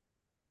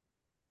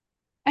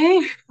 I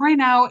think right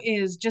now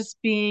is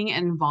just being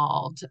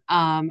involved,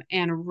 and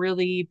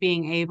really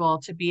being able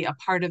to be a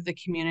part of the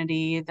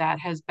community that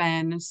has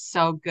been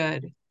so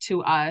good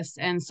to us.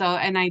 And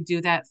I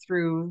do that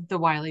through the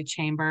Wylie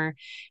Chamber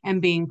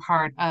and being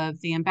part of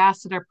the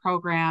ambassador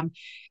program.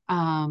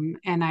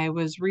 And I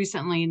was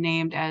recently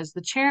named as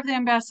the chair of the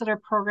ambassador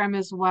program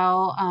as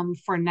well,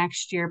 for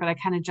next year, but I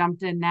kind of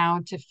jumped in now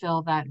to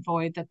fill that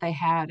void that they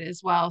had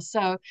as well.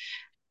 So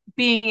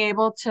being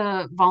able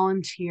to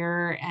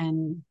volunteer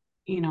and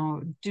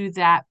do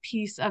that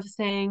piece of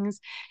things.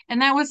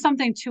 And that was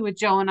something too with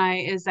Joe and I,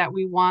 is that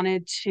we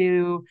wanted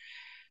to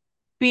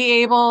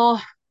be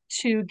able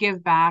to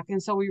give back.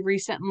 And so we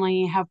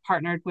recently have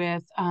partnered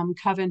with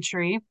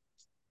Coventry,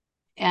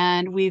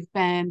 and we've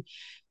been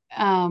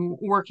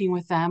working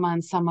with them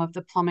on some of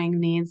the plumbing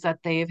needs that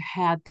they've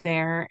had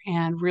there,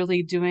 and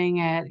really doing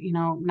it,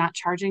 not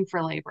charging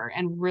for labor,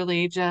 and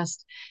really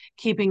just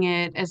keeping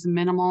it as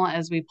minimal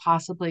as we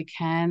possibly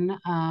can.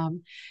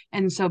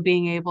 And so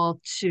being able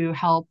to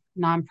help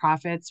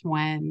nonprofits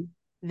when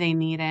they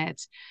need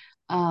it,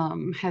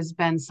 has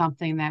been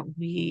something that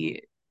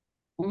we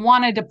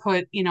wanted to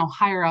put,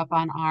 higher up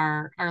on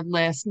our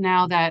list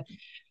now that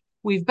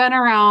we've been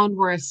around,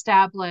 we're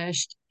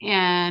established,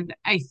 and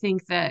I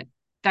think that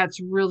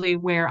that's really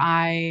where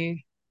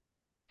I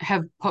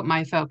have put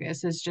my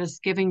focus, is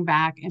just giving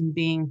back and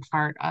being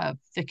part of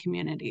the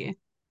community.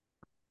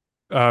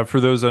 For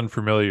those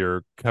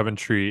unfamiliar,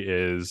 Coventry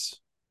is.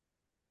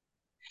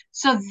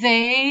 So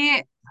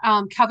they,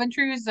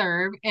 Coventry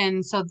Reserve,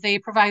 and so they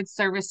provide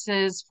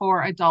services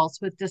for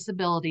adults with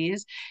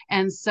disabilities.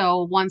 And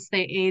so once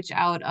they age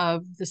out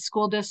of the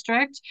school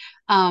district,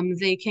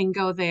 they can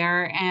go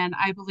there. And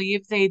I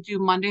believe they do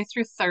Monday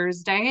through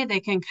Thursday. They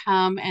can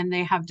come and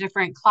they have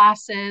different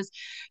classes.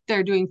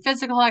 They're doing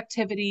physical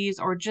activities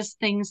or just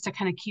things to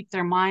kind of keep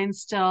their mind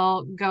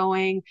still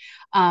going,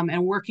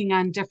 and working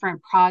on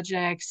different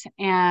projects.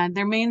 And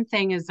their main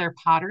thing is their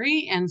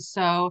pottery. And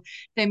so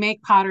they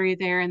make pottery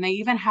there, and they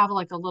even have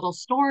like a little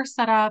store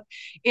set up.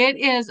 It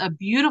is a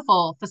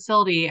beautiful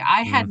facility.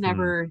 I had Hmm.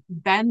 never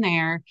been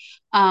there,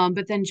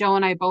 but then Joe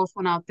and I both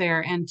went out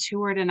there and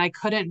toured, and I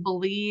couldn't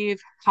believe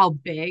how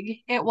big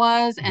it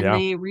was. And Yeah.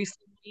 they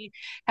recently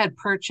had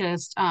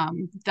purchased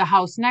the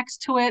house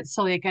next to it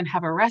so they can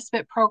have a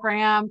respite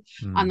program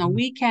on the Hmm.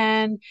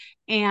 weekend.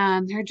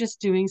 And they're just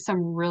doing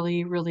some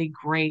really, really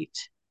great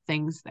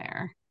things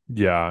there.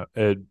 Yeah.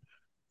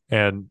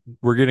 And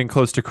we're getting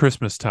close to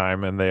Christmas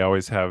time, and they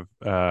always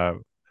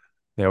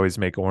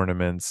make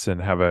ornaments and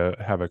have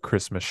a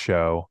Christmas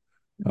show.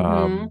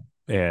 Hmm.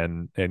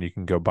 And you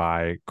can go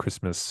buy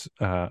Christmas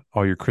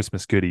all your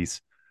Christmas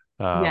goodies.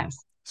 Yes,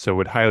 So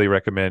would highly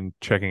recommend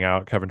checking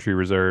out Coventry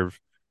Reserve,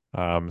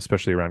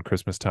 especially around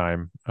Christmas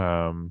time.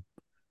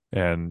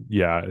 And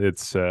yeah,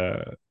 it's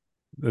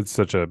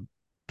such a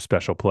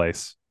special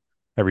place.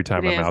 Every it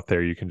time I'm is. out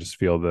there, you can just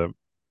feel the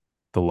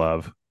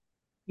love.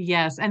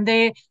 Yes, and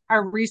they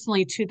are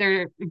recently too,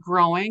 they're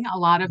growing a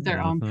lot of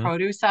their own Hmm.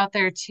 produce out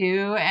there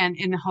too, and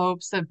in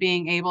hopes of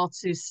being able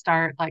to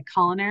start like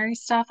culinary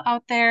stuff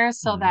out there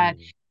so that,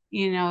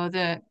 Mm.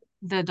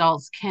 the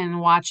adults can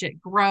watch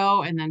it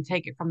grow and then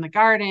take it from the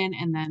garden,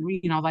 and then,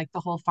 like the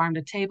whole farm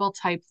to table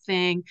type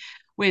thing,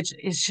 which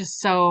is just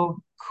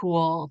so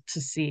cool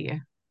to see.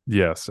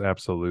 Yes,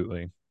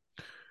 absolutely.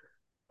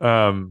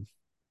 Um,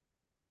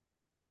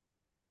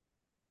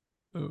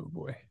 oh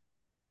boy.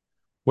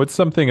 What's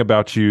something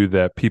about you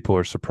that people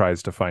are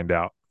surprised to find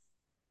out?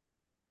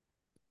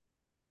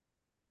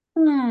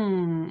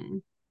 Hmm.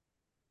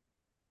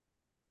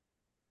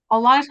 A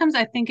lot of times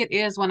I think it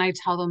is when I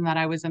tell them that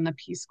I was in the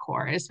Peace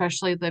Corps,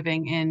 especially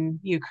living in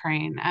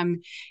Ukraine.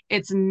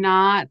 It's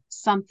not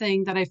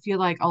something that I feel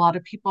like a lot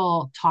of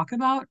people talk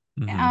about.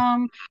 Hmm.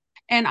 Um,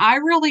 and I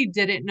really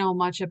didn't know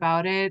much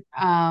about it.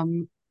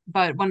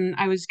 But when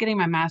I was getting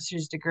my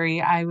master's degree,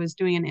 I was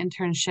doing an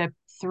internship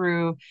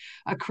through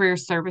a career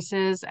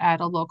services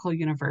at a local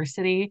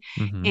university.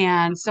 Hmm.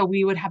 And so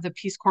we would have the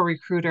Peace Corps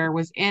recruiter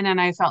was in,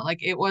 and I felt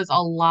like it was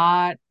a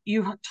lot,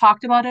 you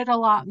talked about it a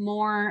lot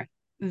more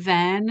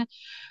then.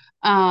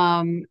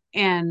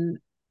 And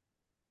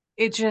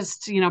it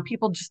just,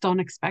 people just don't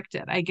expect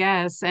it, I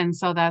guess. And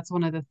so that's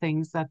one of the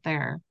things that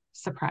they're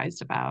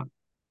surprised about.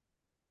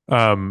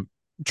 Um,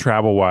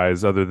 Travel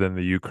wise, other than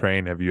the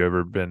Ukraine, have you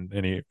ever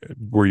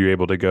were you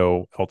able to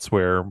go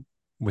elsewhere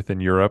within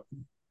Europe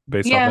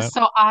based off Yeah, that?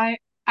 so I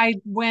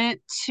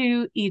went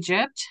to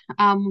Egypt,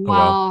 Oh, well.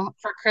 while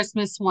for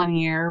Christmas one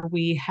year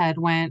we had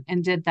went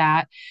and did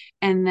that.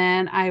 And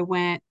then I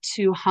went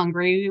to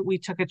Hungary. We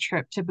took a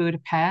trip to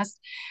Budapest.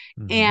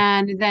 Hmm.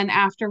 And then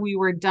after we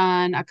were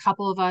done, a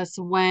couple of us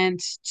we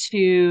went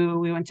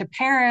to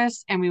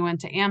Paris and we went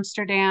to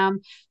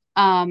Amsterdam.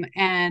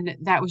 And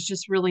that was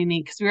just really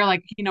neat because we were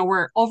like,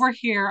 we're over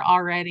here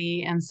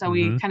already. And so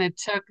we Hmm. kind of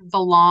took the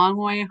long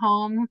way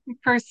home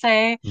per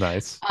se.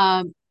 Nice.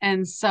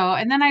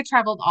 And then I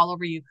traveled all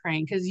over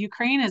Ukraine because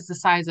Ukraine is the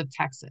size of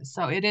Texas.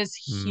 So it is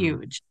Mm.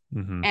 huge.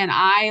 Hmm. And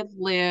I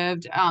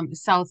lived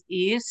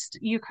southeast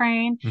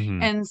Ukraine.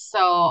 Hmm. And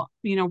so,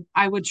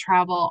 I would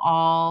travel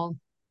all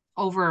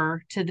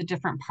over to the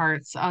different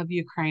parts of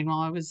Ukraine while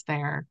I was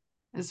there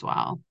as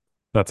well.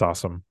 That's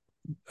awesome.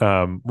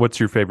 What's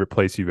your favorite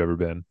place you've ever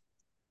been?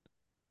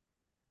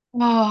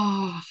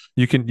 Oh,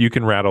 You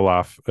can rattle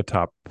off a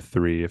top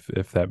three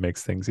if that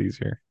makes things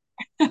easier.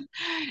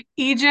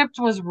 Egypt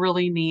was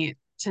really neat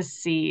to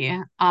see.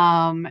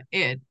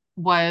 It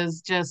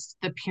was just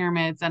the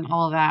pyramids and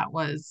all of that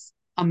was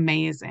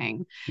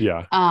amazing.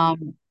 Yeah.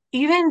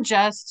 Even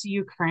just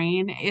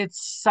Ukraine,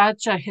 it's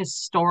such a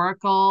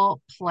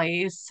historical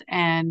place.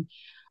 And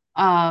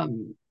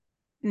um,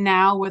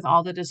 now with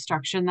all the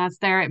destruction that's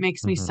there, it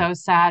makes me Hmm. so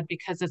sad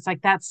because it's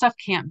like that stuff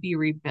can't be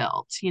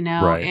rebuilt.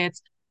 Right.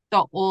 It's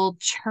the old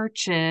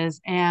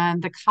churches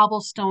and the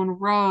cobblestone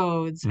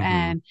roads Hmm.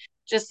 and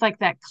just like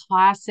that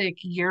classic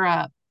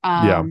Europe.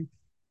 Yeah.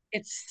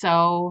 It's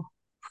so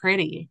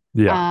pretty.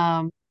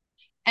 Yeah.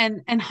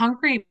 And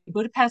Hungary,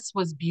 Budapest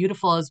was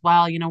beautiful as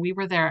well. We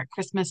were there at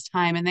Christmas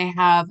time and they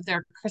have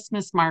their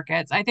Christmas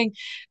markets. I think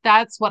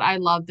that's what I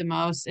love the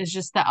most is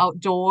just the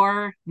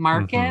outdoor Hmm.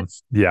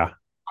 markets. Yeah.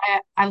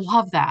 I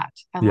love that.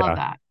 I love Yeah.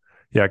 that.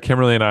 Yeah.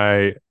 Kimberly and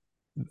I,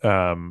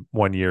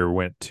 one year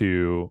went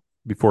to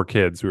before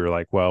kids. We were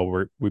like,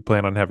 well, we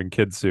plan on having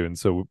kids soon,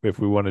 so if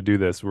we want to do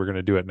this, we're going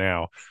to do it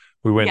now.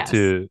 Yes.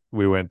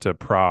 We went to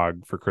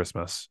Prague for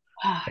Christmas.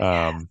 Oh, yes.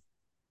 Um,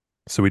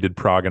 so we did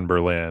Prague and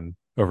Berlin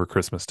over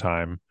Christmas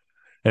time,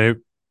 and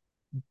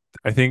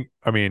I think,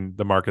 I mean,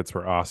 the markets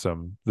were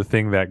awesome. The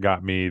thing that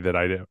got me that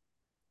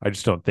I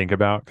just don't think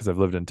about because I've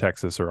lived in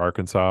Texas or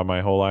Arkansas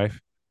my whole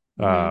life,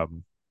 Hmm.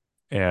 um,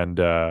 and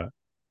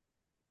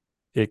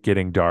it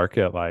getting dark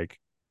at like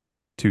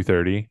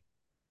 2:30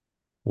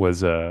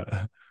 was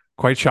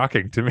quite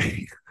shocking to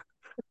me.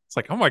 It's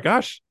like, oh my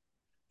gosh,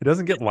 it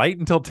doesn't get light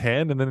until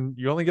 10 and then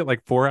you only get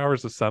like 4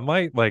 hours of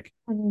sunlight. Like,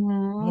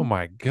 oh Hmm.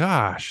 my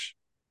gosh.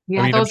 I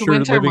Yeah, mean, those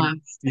winter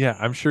months.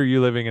 I'm sure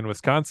you living in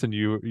Wisconsin,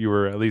 you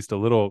were at least a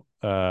little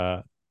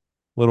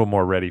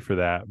more ready for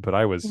that, but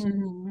I was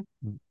Hmm.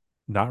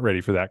 not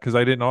ready for that because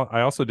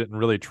I also didn't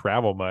really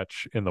travel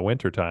much in the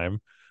winter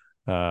time.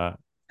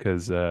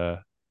 Because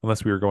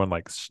unless we were going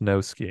like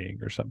snow skiing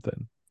or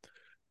something.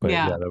 But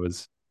yeah, Yeah. that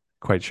was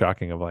quite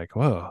shocking of like,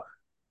 whoa,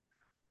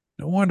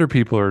 no wonder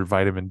people are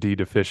vitamin D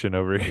deficient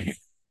over here.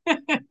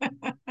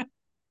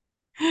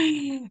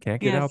 Can't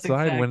get Yes,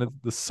 outside when exactly.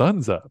 the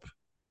sun's up.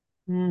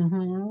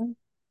 Hmm.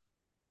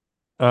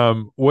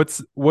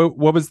 What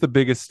was the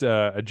biggest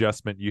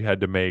adjustment you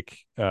had to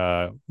make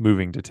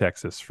moving to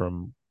Texas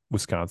from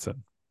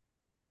Wisconsin?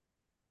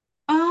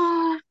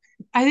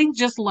 I think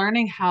just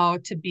learning how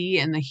to be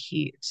in the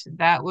heat.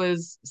 That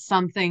was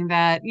something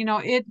that,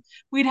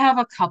 we'd have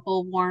a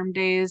couple warm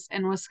days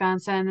in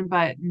Wisconsin,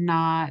 but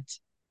not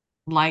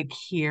like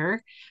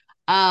here.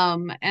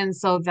 And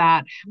so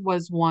that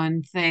was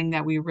one thing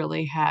that we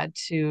really had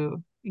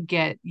to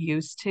get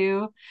used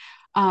to.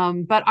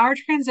 But our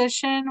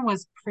transition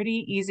was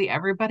pretty easy.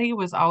 Everybody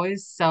was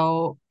always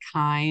so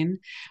kind.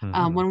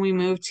 Hmm. When we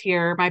moved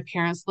here, my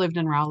parents lived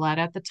in Rowlett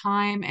at the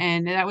time,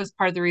 and that was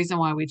part of the reason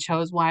why we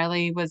chose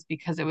Wylie was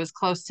because it was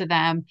close to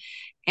them.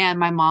 And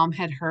my mom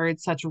had heard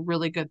such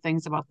really good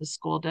things about the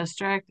school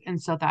district, and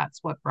so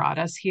that's what brought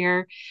us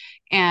here.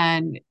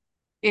 And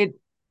it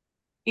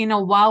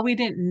while we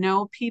didn't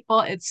know people,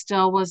 it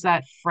still was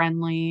that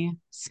friendly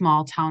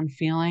small town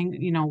feeling,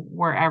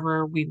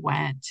 wherever we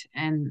went.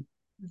 And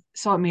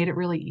so it made it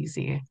really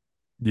easy.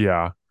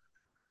 Yeah.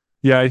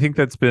 Yeah, I think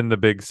that's been the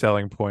big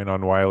selling point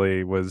on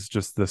Wiley was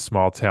just the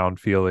small town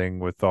feeling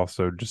with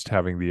also just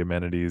having the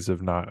amenities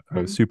of not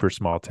a Mhm. super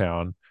small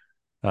town.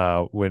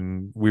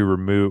 When we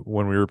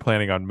were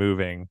planning on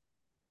moving,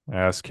 I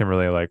asked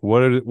Kimberly like,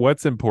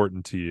 what's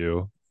important to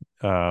you?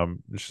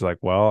 She's like,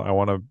 well,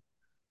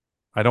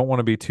 I don't want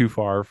to be too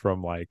far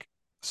from like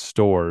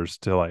stores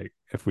to like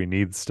if we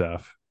need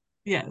stuff.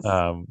 Yes.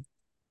 Um,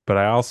 but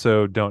I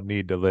also don't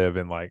need to live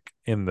in like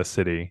in the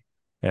city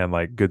and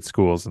like good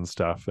schools and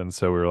stuff. And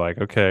so we were like,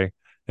 okay.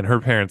 And her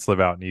parents live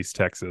out in East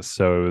Texas,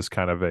 so it was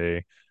kind of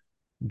a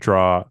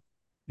draw.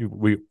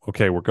 We're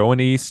going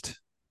east.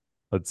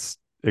 Let's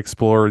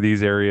explore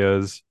these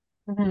areas,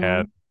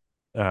 and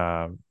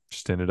Hmm.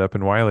 just ended up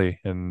in Wylie,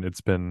 and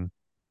it's been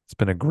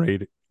a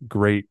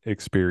great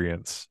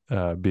experience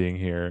being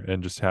here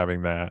and just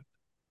having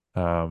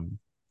um,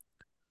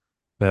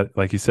 that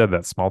like you said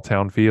that small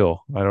town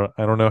feel. I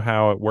don't know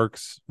how it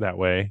works that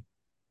way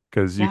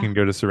because you Yeah. can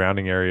go to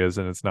surrounding areas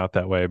and it's not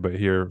that way, but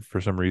here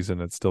for some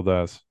reason it still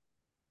does.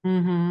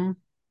 Hmm.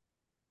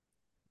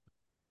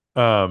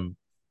 Um,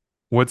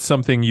 what's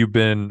something you've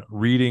been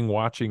reading,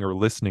 watching, or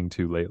listening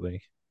to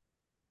lately?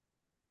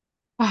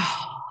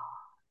 Oh,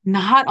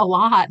 not a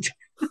lot.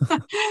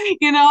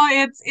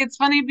 It's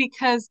funny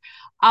because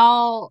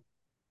I'll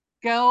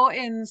go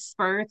in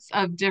spurts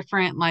of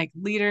different like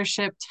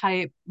leadership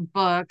type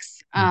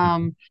books.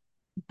 Hmm.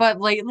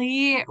 But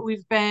lately,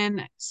 we've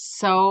been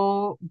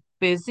so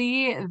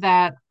busy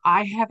that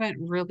I haven't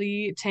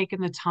really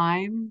taken the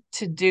time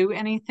to do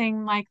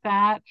anything like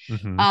that.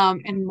 Hmm.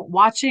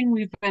 And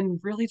we've been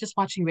really just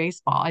watching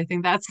baseball. I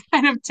think that's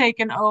kind of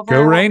taken Go over what we've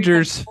been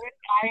Rangers! doing.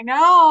 I We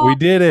know.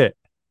 did it.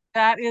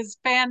 That is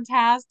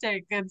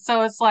fantastic. And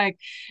so it's like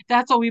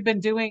that's what we've been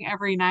doing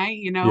every night,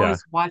 Yeah.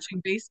 is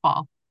watching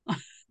baseball.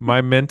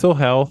 My mental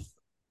health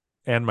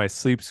and my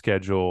sleep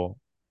schedule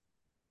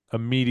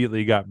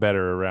immediately got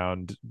better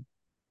around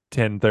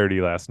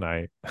 10:30 last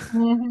night.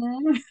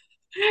 Mhm.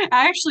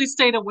 I actually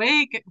stayed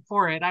awake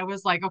for it. I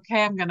was like,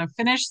 okay, I'm gonna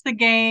finish the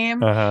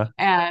game, Uh-huh.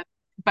 and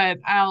but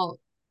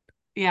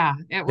yeah,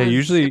 it Yeah, was it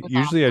usually was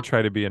usually I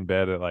try to be in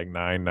bed at like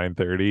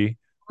 9:30,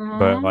 but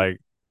awesome. like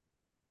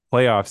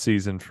playoff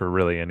season for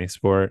really any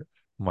sport,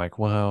 I'm like,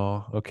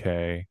 well,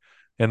 okay.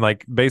 And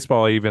like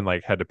baseball, I even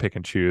like had to pick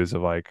and choose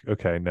of like,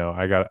 okay, no,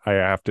 I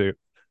have to,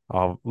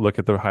 I'll look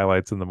at the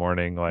highlights in the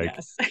morning, like,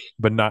 Yes.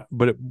 but not,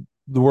 but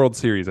the World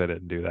Series, I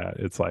didn't do that.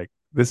 It's like,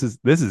 this is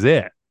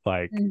it.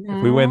 Like,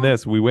 if we win Hmm.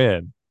 this, we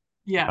win.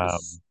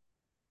 Yes.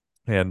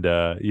 Um, and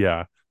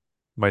yeah,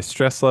 my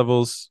stress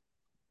levels,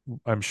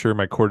 I'm sure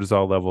my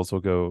cortisol levels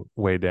will go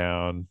way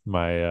down.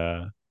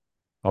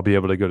 I'll be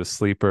able to go to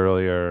sleep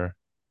earlier.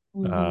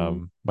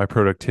 Hmm. My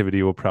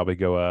productivity will probably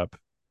go up.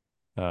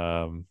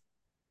 Um,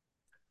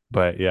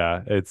 but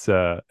yeah, it's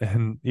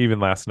and even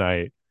last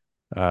night,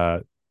 uh,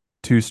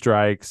 two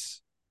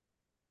strikes,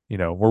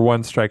 we're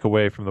one strike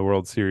away from the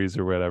World Series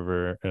or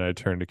whatever. And I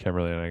turn to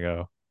Kimberly and I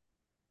go,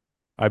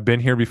 I've been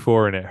here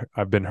before and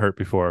I've been hurt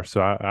before.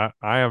 So I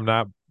am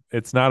not,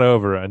 it's not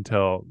over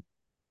until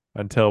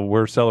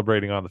we're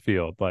celebrating on the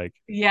field. Like,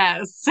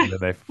 Yes. and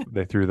then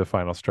they threw the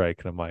final strike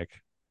and I'm like,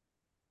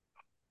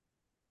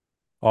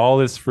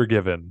 all is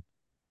forgiven.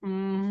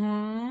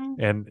 Hmm.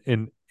 And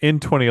in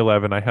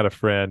 2011, I had a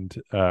friend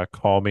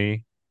call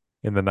me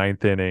in the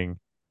ninth inning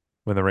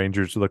when the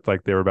Rangers looked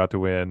like they were about to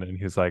win, and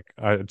he's like,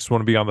 "I just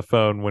want to be on the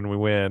phone when we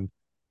win,"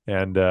 Oh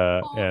and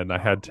I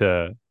had no.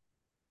 to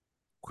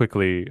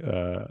quickly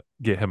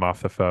get him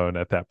off the phone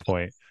at that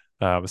point.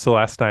 So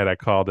last night I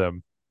called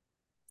him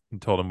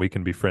and told him we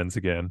can be friends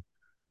again.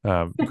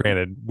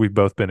 Granted, we've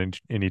both been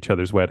in each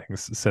other's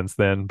weddings since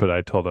then, but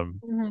I told him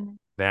Mhm.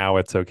 now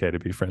it's okay to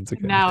be friends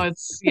again. Now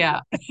it's yeah.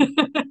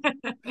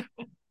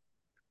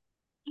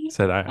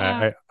 Said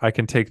Uh, I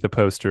can take the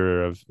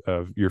poster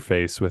of your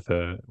face with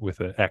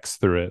a X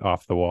through it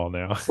off the wall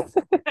now.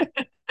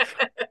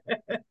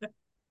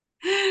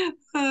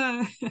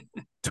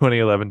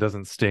 2011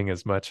 doesn't sting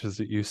as much as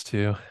it used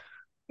to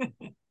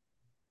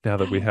now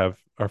that we have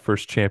our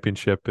first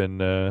championship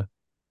in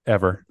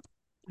ever.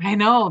 I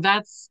know,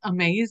 that's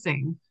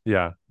amazing.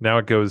 Yeah, now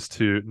it goes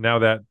to now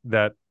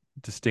that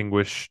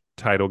distinguished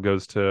title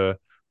goes to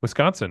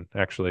Wisconsin.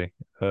 Actually,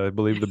 I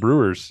believe the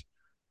Brewers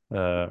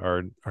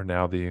are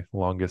now the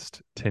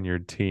longest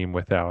tenured team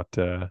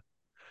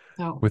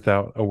So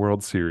without a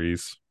World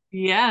Series.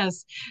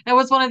 yes, that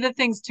was one of the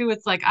things too.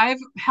 It's like I've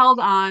held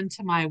on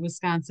to my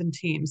Wisconsin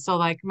team. So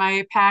like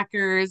my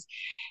Packers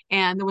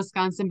and the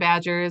Wisconsin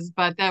Badgers,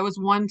 but that was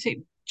one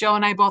team. Joe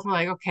and I both were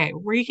like, okay,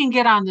 we can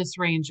get on this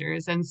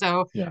Rangers. And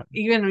so Yeah,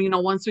 even,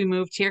 once we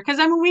moved here, because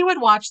I mean, we would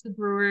watch the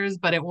Brewers,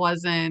 but it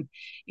wasn't,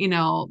 you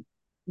know,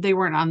 they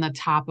weren't on the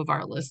top of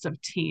our list of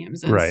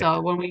teams. And right.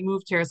 so when we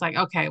moved here, it's like,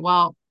 okay,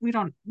 well, we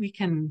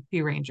can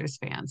be Rangers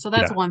fans. So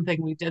that's Yeah, one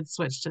thing we did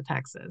switch to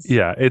Texas.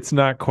 yeah. It's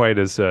not quite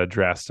as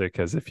drastic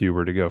as if you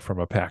were to go from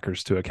a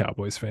Packers to a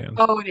Cowboys fan.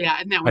 Oh, yeah.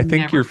 And that I would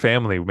think never your be.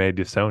 family may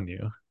disown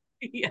you.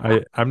 Yeah.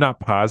 I'm not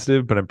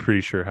positive, but I'm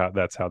pretty sure how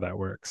that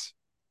works.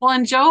 Well,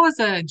 and Joe is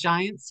a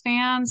Giants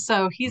fan,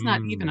 so he's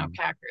not even a Mm.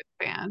 Packers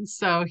fan.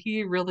 So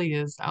he really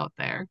is out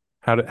there.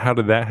 How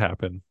did that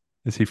happen?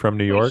 Is he from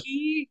New But York?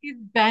 he's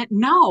been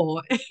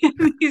no,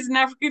 he's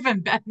never even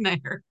been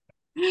there.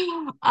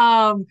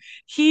 Um,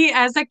 he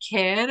as a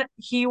kid,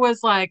 he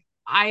was like,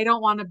 I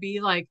don't want to be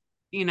like,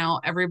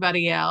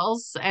 everybody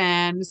else.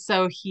 And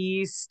so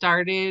he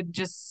started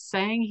just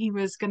saying he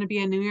was going to be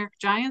a New York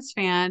Giants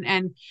fan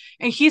and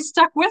he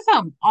stuck with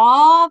them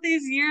all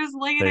these years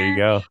There you later.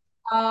 go.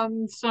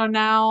 So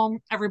now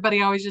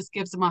everybody always just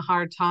gives him a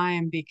hard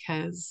time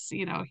because,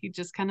 he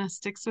just kind of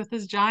sticks with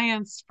his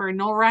Giants for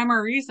no rhyme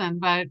or reason,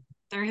 but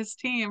they're his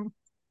team.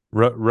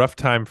 Rough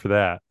time for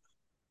that.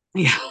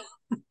 Yeah.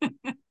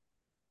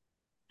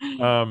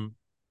 Um,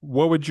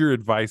 what would your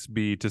advice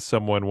be to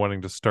someone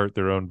wanting to start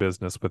their own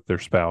business with their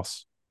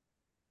spouse?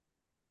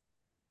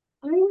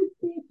 I would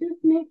say just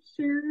make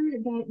sure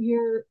that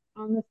you're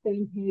on the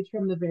same page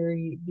from the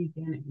very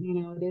beginning.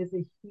 It is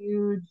a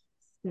huge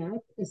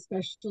step,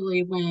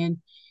 especially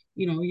when,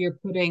 you're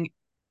putting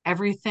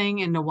everything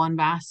into one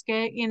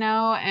basket,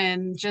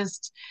 and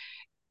just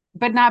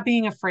but not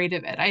being afraid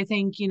of it. I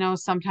think,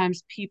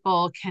 sometimes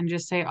people can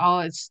just say, oh,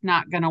 it's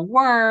not going to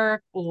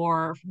work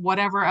or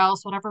whatever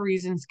else, whatever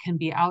reasons can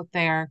be out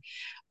there.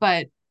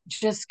 But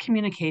just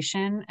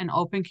communication and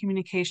open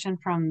communication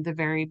from the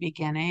very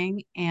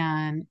beginning.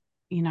 And,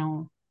 you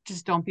know,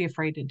 just don't be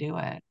afraid to do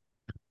it.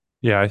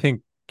 Yeah, I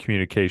think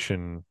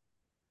communication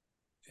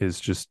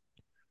is just,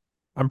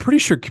 I'm pretty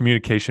sure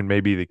communication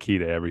may be the key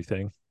to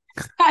everything.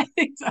 I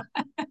think so.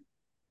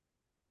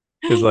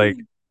 Because like,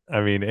 I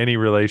mean, any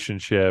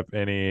relationship,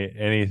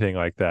 anything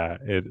like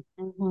that, it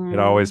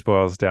always Mhm.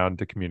 boils down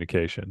to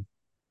communication.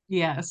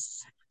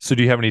 Yes. So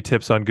do you have any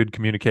tips on good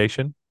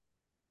communication?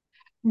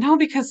 No,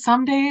 because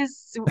some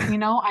days,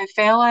 I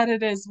fail at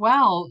it as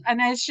well. And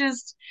it's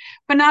just,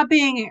 but not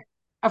being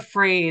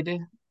afraid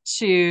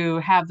to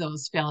have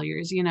those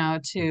failures,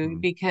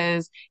 Mhm.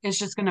 because it's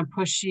just going to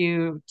push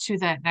you to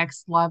that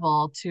next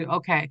level to,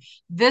 okay,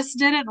 this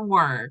didn't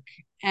work.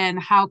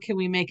 And how can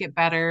we make it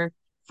better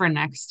for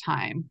next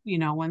time,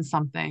 when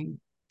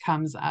something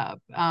comes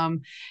up?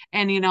 And,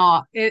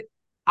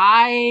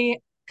 I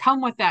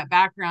come with that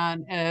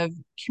background of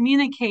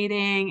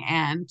communicating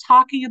and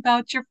talking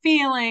about your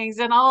feelings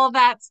and all of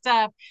that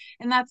stuff.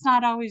 And that's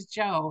not always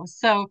Joe.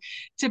 So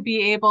to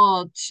be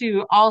able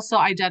to also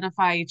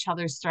identify each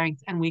other's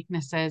strengths and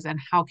weaknesses and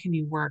how can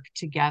you work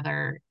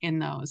together in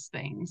those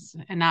things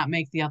and not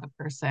make the other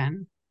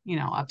person,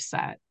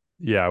 upset.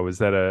 Yeah, was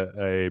that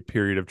a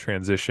period of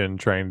transition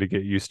trying to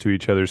get used to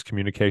each other's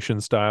communication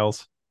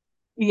styles?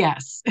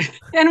 Yes.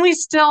 And we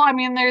still, I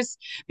mean, there's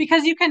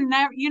because you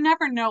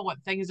never know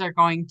what things are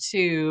going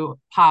to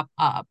pop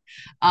up.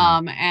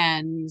 Mm.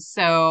 And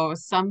so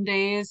some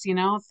days,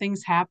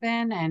 things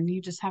happen and you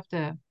just have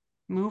to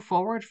move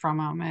forward from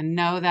them and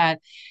know that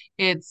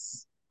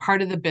it's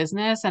part of the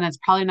business and it's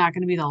probably not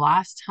going to be the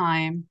last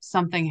time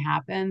something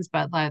happens,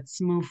 but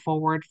let's move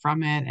forward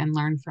from it and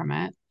learn from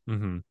it.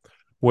 Hmm.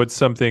 What's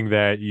something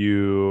that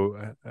you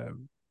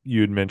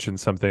had mentioned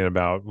something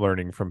about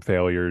learning from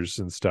failures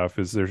and stuff?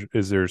 Is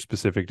there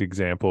specific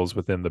examples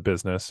within the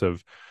business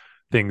of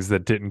things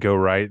that didn't go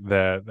right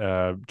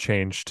that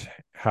changed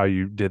how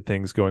you did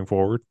things going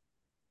forward?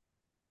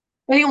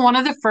 I think one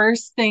of the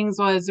first things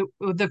was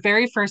the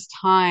very first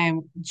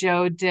time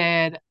Joe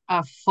did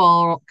a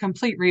full,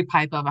 complete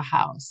repipe of a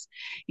house.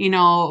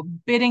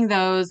 Bidding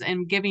those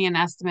and giving an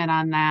estimate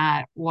on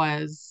that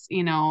was,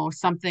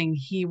 something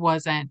he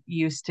wasn't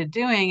used to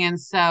doing. And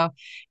so,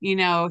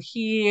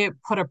 he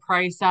put a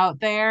price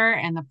out there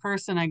and the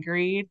person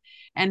agreed.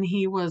 And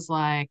he was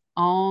like,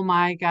 oh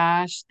my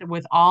gosh,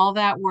 with all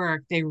that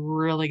work, they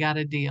really got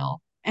a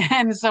deal.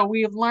 And so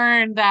we've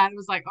learned that it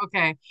was like,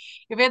 okay,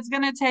 if it's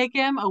going to take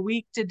him a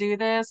week to do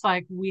this,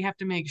 like we have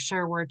to make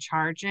sure we're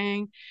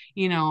charging,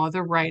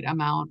 the right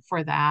amount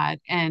for that.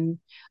 And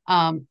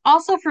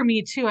also for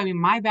me too, I mean,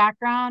 my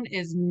background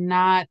is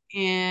not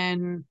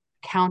in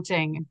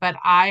counting, but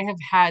I have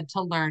had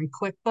to learn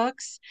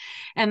QuickBooks.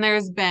 And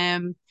there's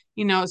been,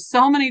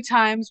 so many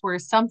times where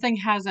something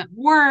hasn't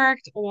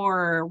worked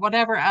or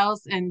whatever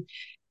else. And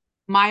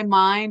my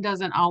mind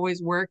doesn't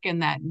always work in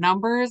that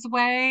numbers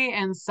way.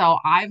 And so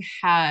I've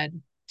had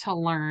to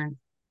learn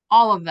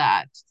all of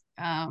that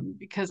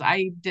because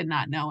I did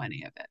not know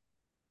any of it.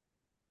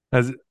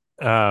 As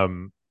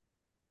um,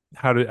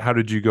 how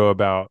did you go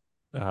about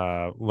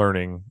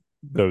learning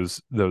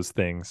those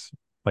things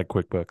like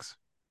QuickBooks?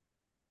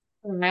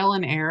 Trial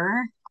and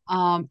error.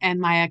 And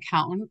my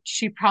accountant,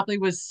 she probably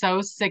was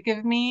so sick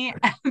of me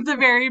at the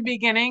very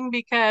beginning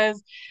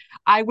because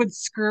I would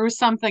screw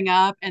something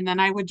up and then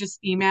I would just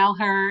email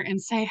her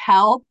and say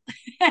help.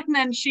 And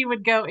then she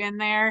would go in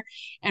there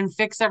and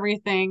fix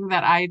everything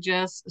that I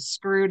just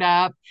screwed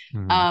up.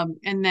 Hmm.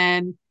 And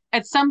then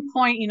at some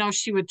point,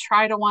 she would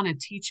try to want to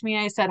teach me.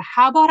 I said,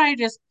 how about I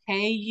just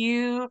pay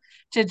you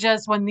to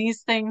just, when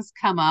these things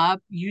come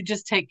up, you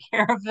just take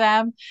care of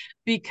them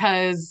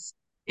because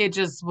it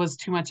just was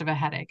too much of a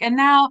headache. And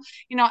now,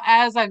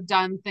 as I've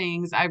done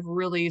things, I've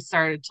really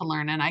started to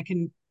learn and I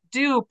can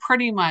do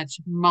pretty much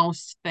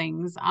most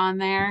things on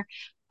there.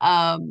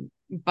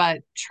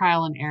 But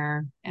trial and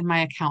error, and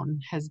my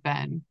accountant has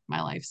been my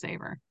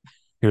lifesaver.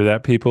 Hear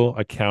that, people?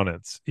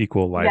 Accountants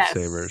equal Yes.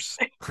 lifesavers.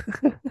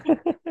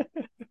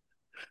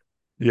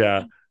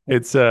 Yeah.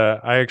 It's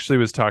I actually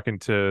was talking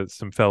to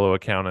some fellow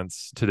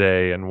accountants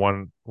today, and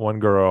one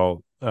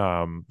girl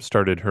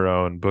started her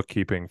own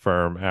bookkeeping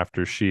firm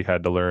after she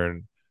had to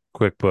learn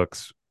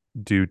QuickBooks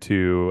due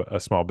to a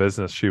small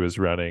business she was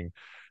running,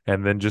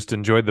 and then just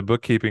enjoyed the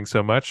bookkeeping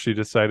so much she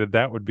decided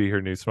that would be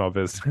her new small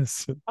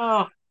business.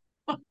 Oh,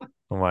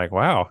 I'm like,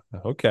 wow,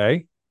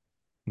 okay.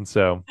 And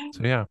so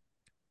yeah,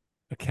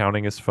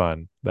 accounting is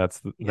fun.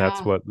 That's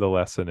yeah. what the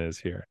lesson is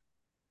here.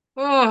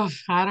 Oh,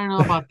 I don't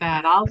know about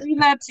that. I'll leave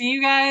that to you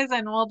guys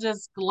and we'll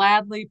just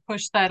gladly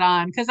push that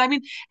on. Because I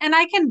mean, and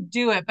I can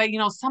do it, but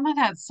some of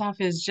that stuff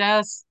is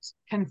just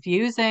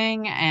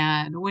confusing.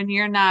 And when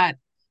you're not,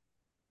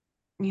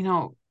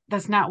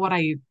 that's not what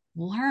I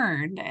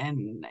learned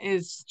and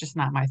it's just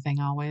not my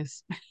thing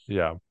always.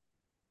 Yeah.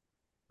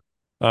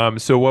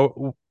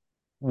 So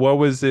what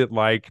was it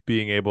like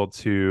being able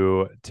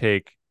to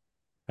take,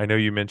 I know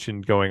you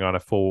mentioned going on a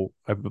full,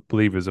 I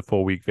believe it was a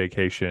full week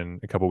vacation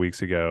a couple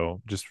weeks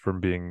ago, just from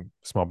being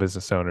small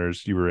business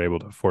owners, you were able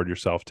to afford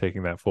yourself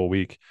taking that full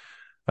week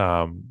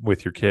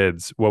with your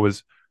kids.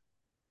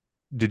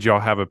 Did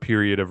y'all have a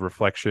period of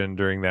reflection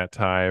during that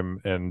time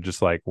and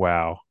just like,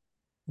 wow,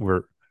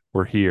 we're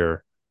we're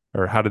here?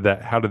 Or how did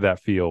that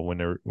feel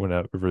whenever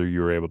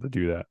you were able to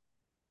do that?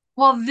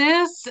 Well,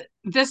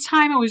 this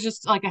time it was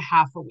just like a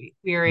half a week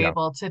we were Yeah.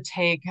 able to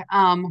take.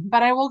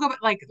 But I will go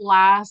like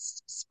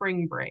last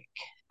spring break.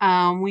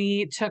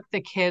 We took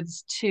the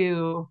kids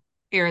to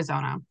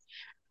Arizona.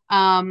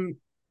 Um,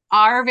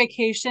 our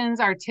vacations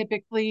are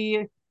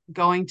typically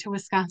going to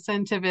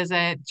Wisconsin to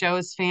visit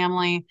Joe's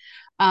family.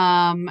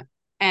 Um,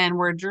 and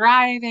we're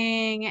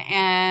driving,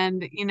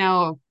 and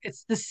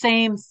it's the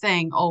same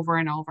thing over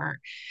and over.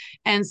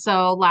 And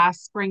so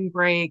last spring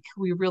break,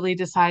 we really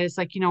decided it's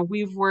like,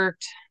 we've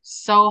worked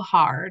so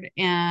hard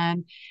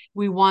and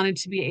we wanted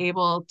to be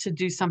able to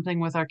do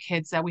something with our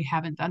kids that we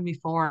haven't done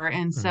before.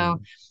 And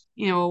so,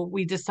 Mhm.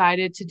 we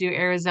decided to do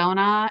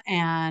Arizona,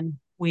 and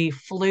we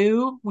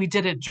flew. We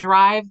didn't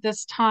drive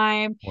this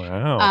time.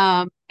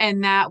 Wow.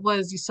 And that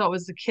was, so it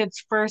was the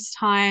kids' first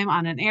time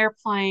on an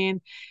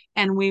airplane,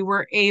 and we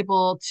were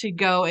able to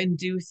go and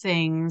do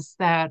things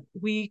that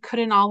we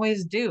couldn't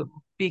always do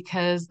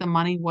because the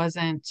money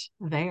wasn't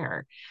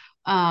there.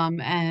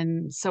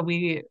 And so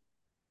we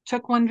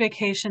took one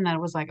vacation that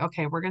was like,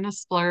 okay, we're going to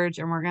splurge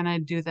and we're going to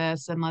do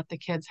this and let the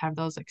kids have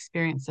those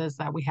experiences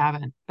that we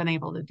haven't been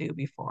able to do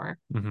before.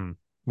 Hmm.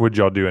 What'd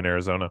y'all do in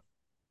Arizona?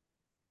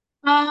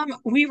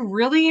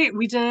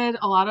 We did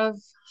a lot of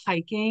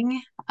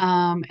hiking.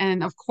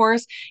 And of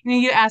course,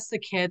 you ask the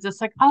kids,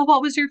 it's like, oh,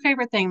 what was your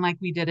favorite thing? Like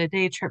we did a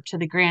day trip to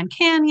the Grand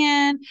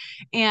Canyon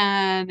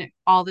and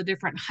all the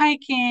different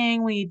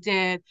hiking. We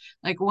did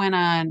like went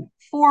on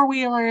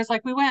four-wheelers,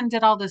 like we went and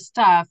did all this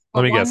stuff.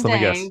 Let But me guess. one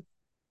Let me guess. day,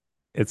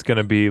 It's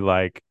gonna be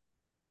like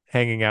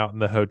hanging out in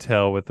the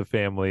hotel with the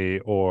family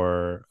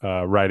or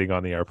riding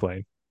on the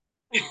airplane.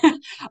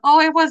 oh,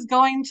 it was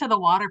going to the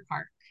water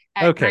park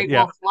at Okay. Great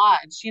Yeah. Wolf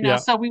Lodge. Yeah.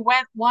 So we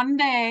went one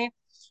day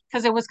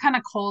because it was kind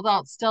of cold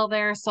out still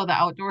there, so the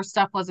outdoor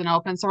stuff wasn't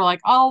open. So we're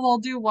like, oh, we'll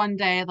do one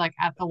day like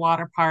at the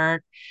water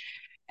park.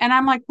 And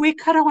I'm like, we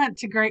could have went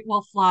to Great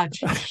Wolf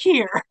Lodge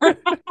here.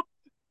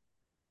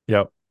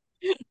 Yep.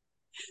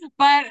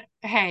 But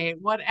hey,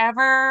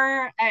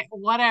 whatever.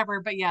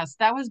 But yes,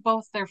 that was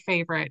both their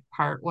favorite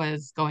part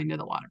was going to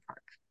the water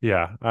park.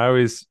 Yeah. I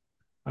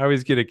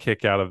always get a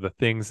kick out of the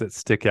things that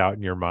stick out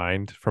in your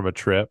mind from a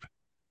trip,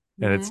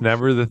 and it's Hmm.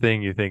 never the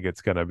thing you think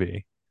it's gonna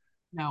be.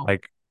 No.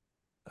 Like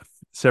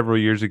several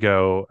years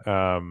ago,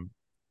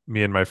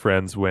 me and my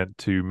friends went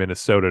to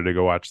Minnesota to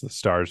go watch the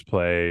Stars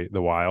play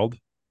the Wild.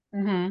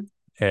 Hmm.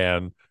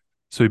 And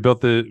so we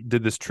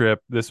did this trip.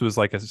 This was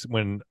like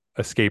when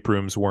escape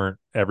rooms weren't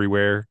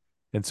everywhere.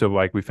 And so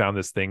like we found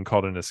this thing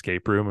called an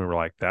escape room, and we're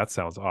like, that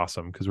sounds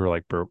awesome, because we're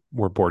like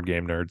we're board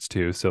game nerds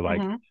too. So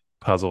like Hmm.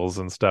 puzzles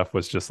and stuff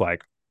was just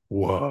like,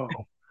 whoa,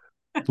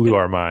 blew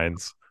our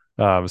minds.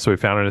 So we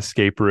found an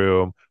escape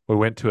room. We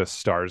went to a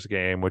Stars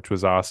game, which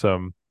was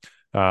awesome.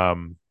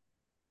 Um,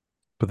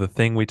 but the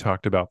thing we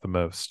talked about the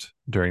most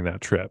during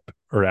that trip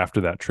or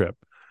after that trip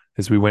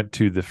is we went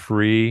to the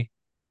free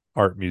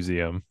art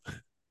museum,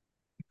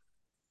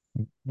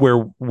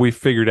 where we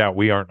figured out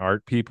we aren't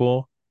art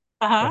people.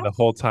 And Uh-huh. the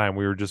whole time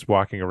we were just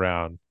walking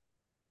around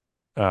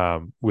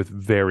with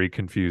very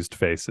confused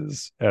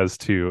faces as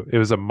to it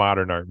was a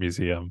modern art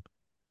museum.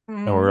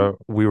 And Hmm.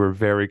 we were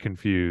very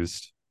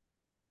confused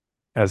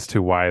as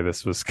to why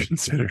this was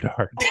considered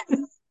art.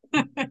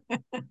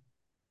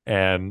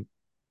 And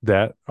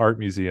that art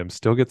museum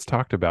still gets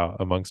talked about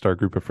amongst our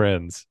group of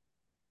friends.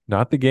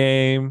 Not the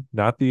game,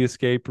 not the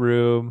escape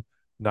room,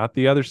 not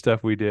the other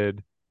stuff we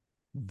did,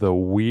 the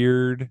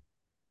weird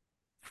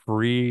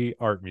free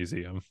art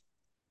museum.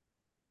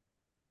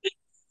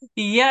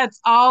 Yeah,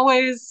 it's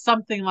always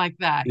something like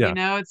that.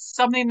 Yeah. It's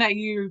something that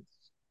you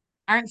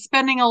aren't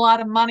spending a lot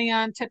of money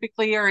on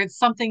typically, or it's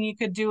something you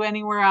could do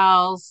anywhere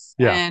else.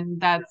 Yeah. And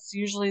that's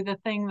usually the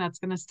thing that's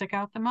going to stick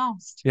out the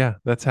most. Yeah.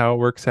 That's how it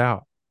works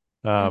out.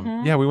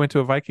 Hmm. Yeah, we went to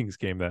a Vikings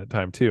game that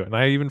time too. And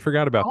I even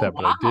forgot about Oh, that,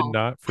 but I did wow.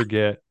 not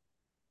forget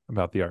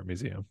about the art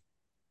museum.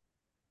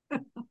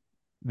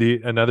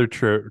 The another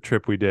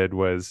trip we did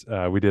was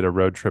we did a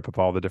road trip of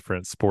all the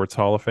different sports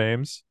hall of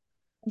fames.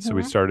 So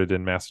we Hmm. started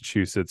in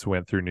Massachusetts,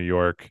 went through New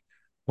York,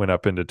 went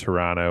up into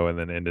Toronto, and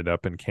then ended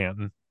up in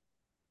Canton.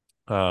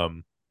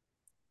 Um,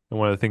 and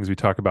one of the things we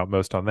talk about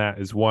most on that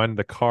is one,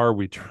 the car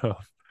we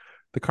drove,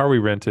 the car we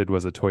rented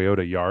was a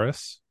Toyota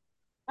Yaris.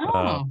 Oh.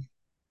 Um,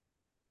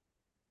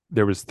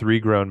 there was three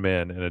grown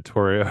men in a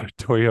Toyota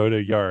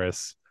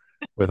Yaris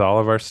with all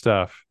of our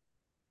stuff,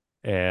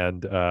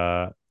 and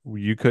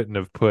you couldn't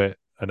have put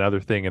another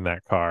thing in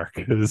that car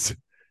because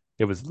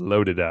it was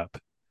loaded up.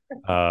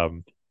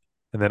 Um,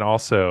 and then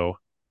also,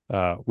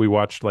 we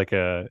watched like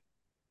a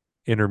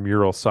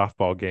intramural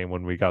softball game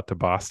when we got to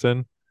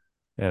Boston,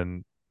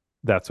 and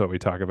that's what we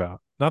talk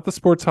about. Not the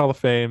Sports Hall of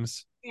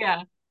Fames,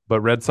 Yeah. but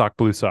Red Sox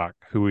Blue Sox,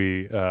 who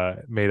we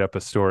made up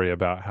a story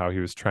about how he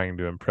was trying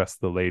to impress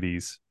the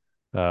ladies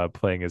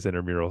playing his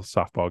intramural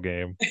softball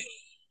game.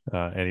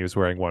 And he was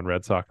wearing one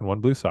Red Sox and one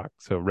Blue Sox.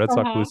 So Red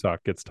Sox Blue Uh-huh.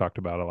 Sox gets talked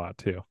about a lot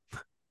too,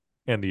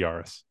 and the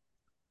Yaris.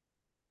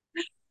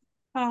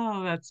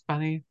 Oh, that's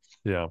funny.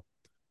 Yeah.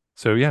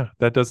 So yeah,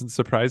 that doesn't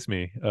surprise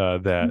me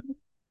that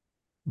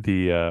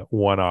the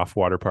one-off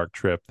water park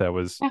trip that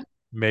was Yeah.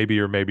 maybe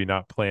or maybe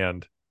not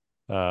planned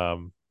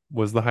um,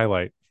 was the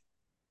highlight.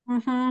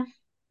 Hmm.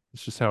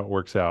 It's just how it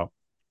works out.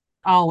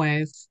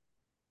 Always.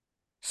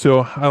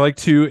 So I like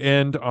to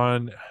end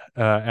on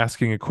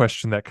asking a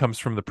question that comes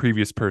from the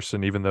previous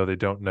person, even though they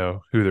don't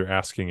know who they're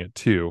asking it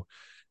to.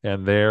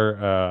 And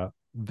their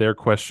their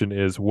question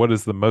is, what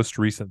is the most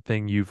recent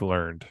thing you've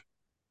learned?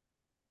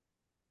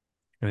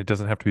 And it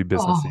doesn't have to be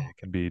businessy. Oh, It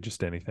can be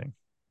just anything.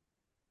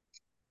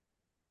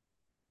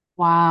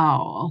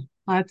 wow.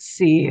 Let's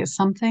see.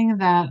 Something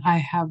that I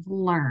have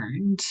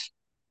learned.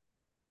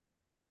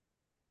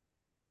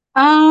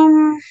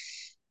 Um,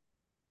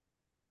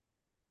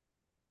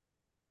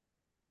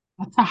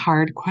 that's a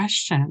hard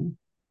question.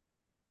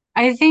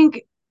 I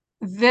think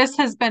this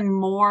has been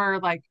more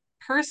like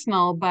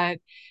personal, but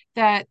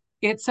that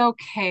it's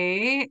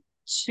okay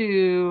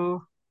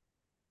to,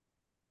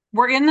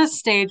 we're in this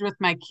stage with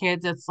my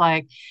kids. It's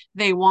like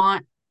they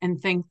want and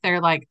think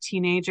they're like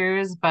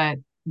teenagers, but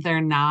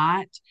they're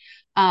not.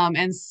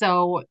 And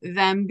so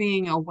them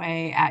being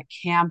away at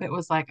camp, it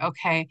was like,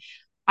 okay,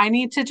 I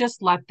need to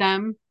just let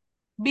them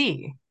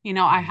be.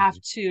 I have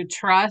Mhm. to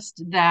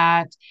trust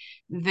that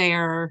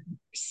they're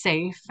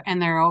safe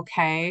and they're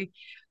okay.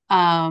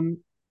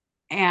 Um,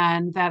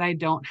 and that I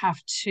don't have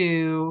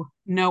to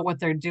know what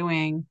they're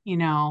doing,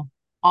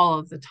 all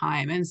of the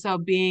time. And so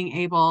being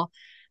able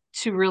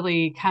to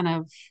really kind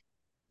of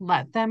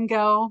let them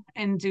go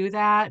and do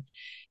that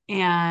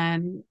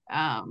and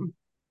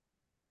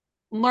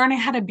learning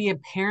how to be a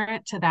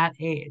parent to that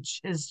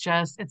age is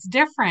just, it's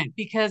different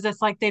because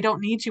it's like they don't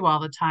need you all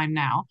the time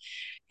now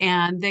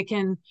and they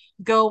can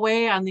go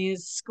away on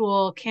these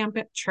school camp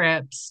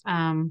trips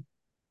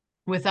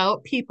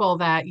without people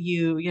that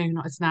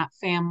it's not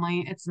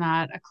family, it's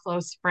not a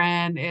close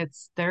friend,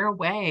 it's their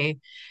way.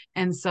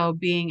 And so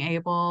being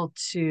able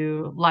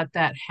to let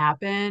that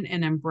happen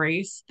and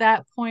embrace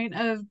that point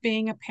of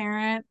being a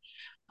parent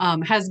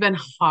has been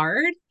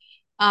hard,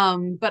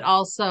 but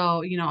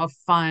also, a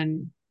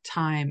fun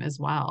time as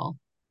well.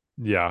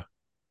 Yeah.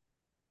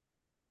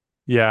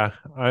 Yeah.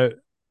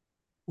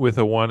 With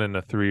a 1 and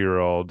a 3-year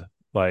old,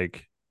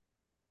 like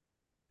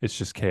it's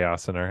just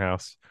chaos in our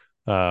house.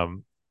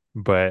 Um,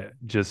 but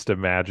just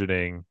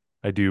imagining,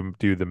 I do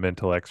the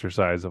mental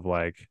exercise of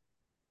like,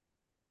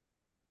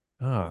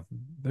 oh,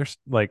 there's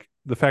like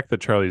the fact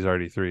that Charlie's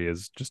already 3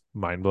 is just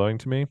mind blowing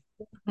to me.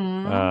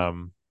 Mm-hmm.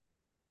 Um,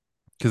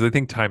 because I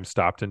think time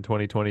stopped in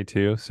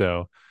 2022,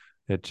 so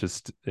it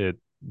just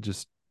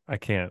I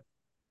can't.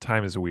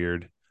 Time is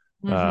weird.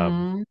 Um,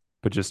 Mm-hmm.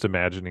 but just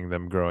imagining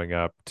them growing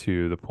up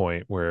to the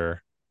point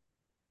where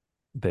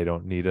they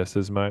don't need us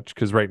as much.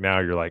 Because right now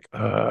you're like,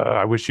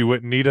 I wish you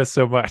wouldn't need us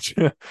so much.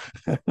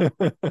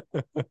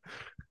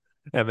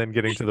 And then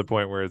getting to the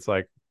point where it's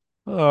like,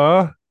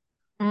 oh,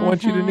 I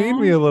want you to need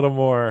me Mm-hmm. a little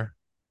more.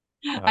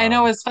 I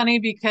know Um, it's funny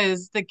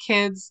because the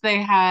kids,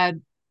 they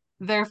had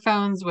their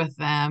phones with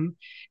them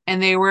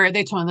and they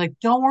told me like,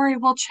 don't worry,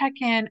 we'll check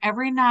in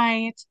every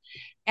night.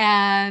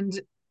 And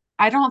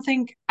I don't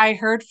think I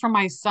heard from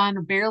my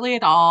son barely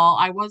at all.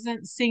 I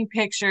wasn't seeing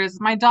pictures.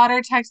 My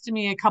daughter texted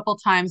me a couple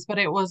times, but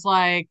it was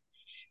like,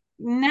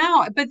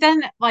 no, but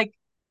then like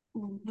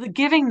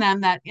giving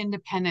them that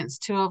independence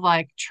too of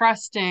like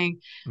trusting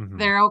mhm.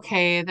 they're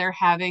okay, they're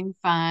having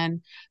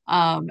fun,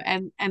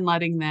 and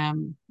letting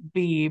them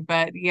be.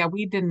 But yeah,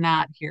 we did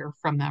not hear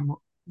from them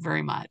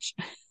very much.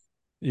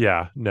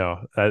 Yeah,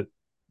 no,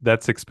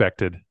 that's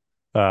expected.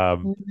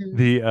 Mhm.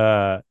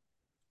 The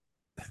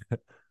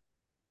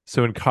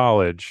So in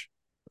college,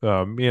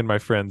 me and my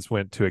friends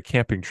went to a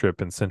camping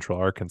trip in Central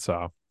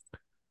Arkansas,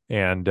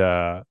 and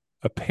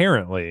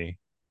apparently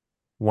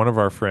one of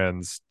our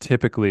friends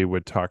typically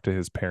would talk to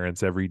his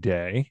parents every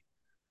day,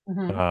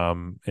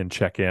 Mhm. and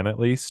check in at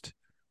least.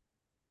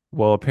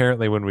 Well,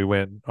 apparently when we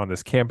went on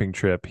this camping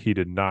trip, he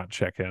did not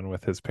check in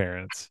with his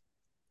parents.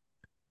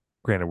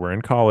 Granted, we're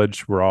in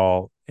college, we're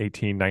all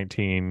 18,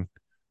 19,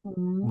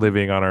 Mhm.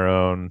 living on our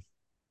own.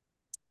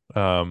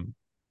 Um,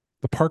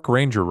 the park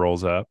ranger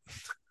rolls up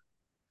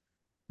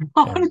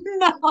Oh and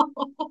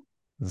no.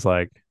 is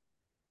like,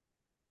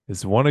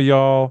 "Is one of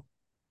y'all?"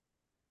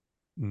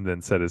 And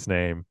then said his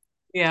name,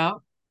 Yeah.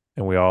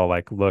 and we all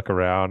like look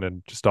around,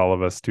 and just all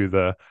of us do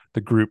the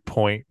group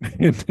point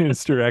in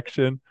his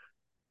direction.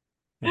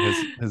 And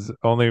his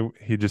only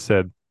he just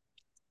said,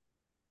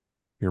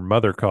 "Your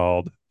mother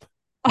called.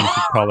 You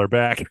should call her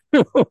back."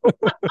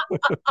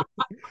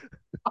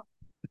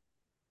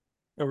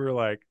 And we were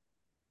like,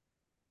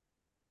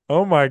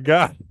 "Oh my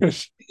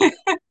gosh,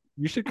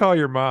 you should call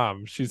your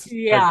mom. She's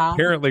Yeah.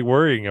 apparently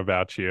worrying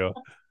about you."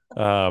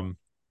 Um,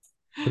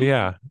 but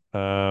yeah,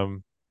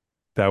 um,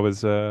 that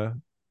was that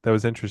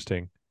was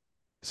interesting.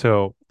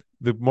 So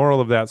the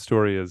moral of that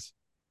story is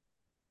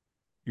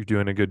you're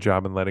doing a good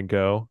job in letting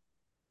go.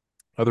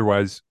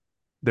 Otherwise,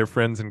 their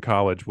friends in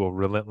college will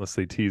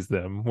relentlessly tease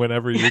them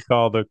whenever you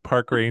call the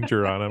park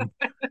ranger on them.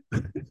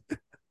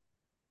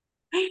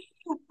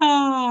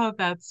 Oh,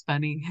 that's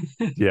funny.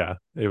 Yeah,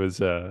 it was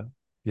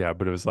yeah,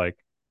 but it was like,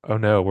 oh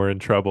no, we're in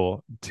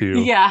trouble,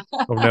 to Yeah.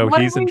 oh no, What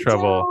did he's in we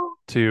trouble,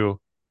 do? to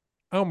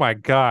oh my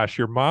gosh,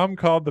 your mom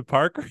called the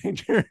park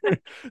ranger.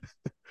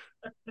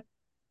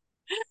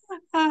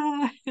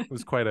 It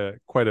was quite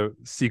a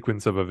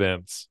sequence of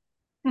events.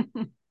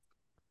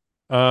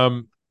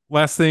 Um,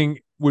 last thing,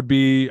 would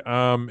be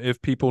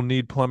if people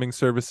need plumbing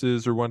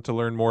services or want to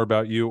learn more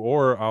about you,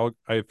 or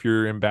if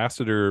you're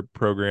ambassador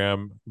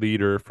program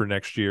leader for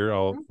next year,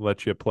 I'll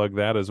let you plug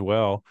that as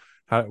well.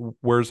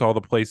 Where's all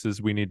the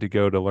places we need to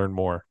go to learn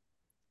more?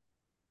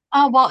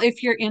 Well,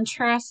 if you're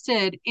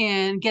interested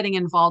in getting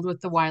involved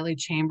with the Wylie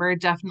Chamber,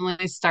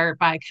 definitely start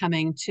by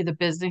coming to the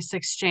Business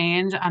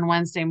Exchange on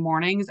Wednesday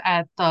mornings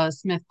at the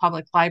Smith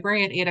Public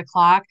Library at 8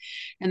 o'clock.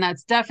 And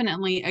that's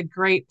definitely a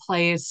great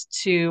place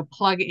to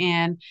plug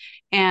in.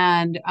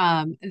 And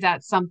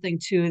that's something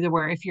too, that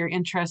where if you're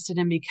interested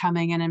in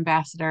becoming an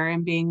ambassador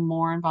and being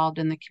more involved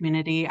in the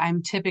community,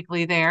 I'm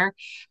typically there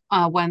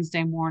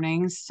Wednesday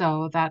mornings.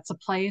 So that's a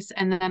place.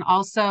 And then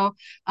also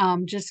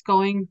just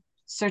going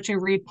searching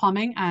Rhead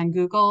Plumbing on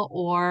Google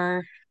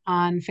or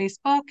on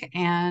Facebook,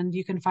 and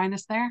you can find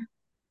us there.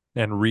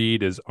 And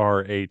Rhead is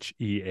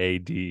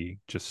Rhead,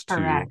 just to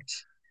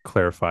Correct.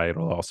 clarify.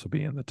 It'll also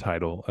be in the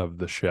title of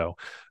the show.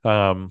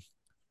 Um,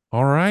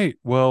 All right.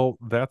 Well,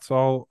 that's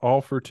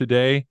all for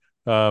today.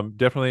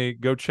 Definitely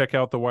go check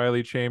out the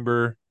Wylie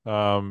Chamber.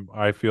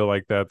 I feel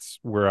like that's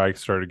where I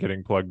started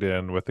getting plugged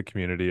in with the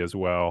community as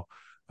well.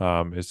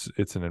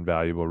 It's an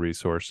invaluable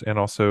resource, and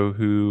also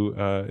who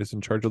is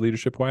in charge of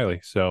leadership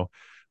Wylie. So,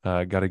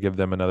 got to give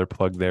them another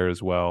plug there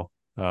as well.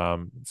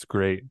 It's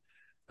great.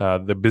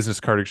 The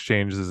business card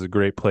exchange is a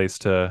great place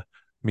to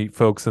meet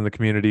folks in the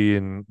community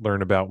and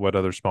learn about what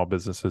other small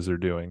businesses are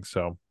doing.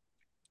 So,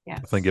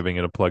 definitely Yes. giving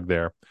it a plug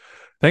there.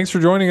 Thanks for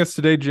joining us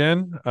today,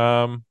 Jen.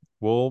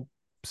 We'll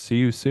see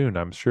you soon,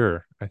 I'm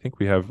sure. I think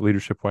we have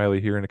Leadership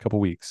Wylie here in a couple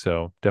weeks,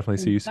 so definitely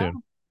see Think you so.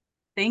 soon.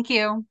 Thank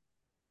you.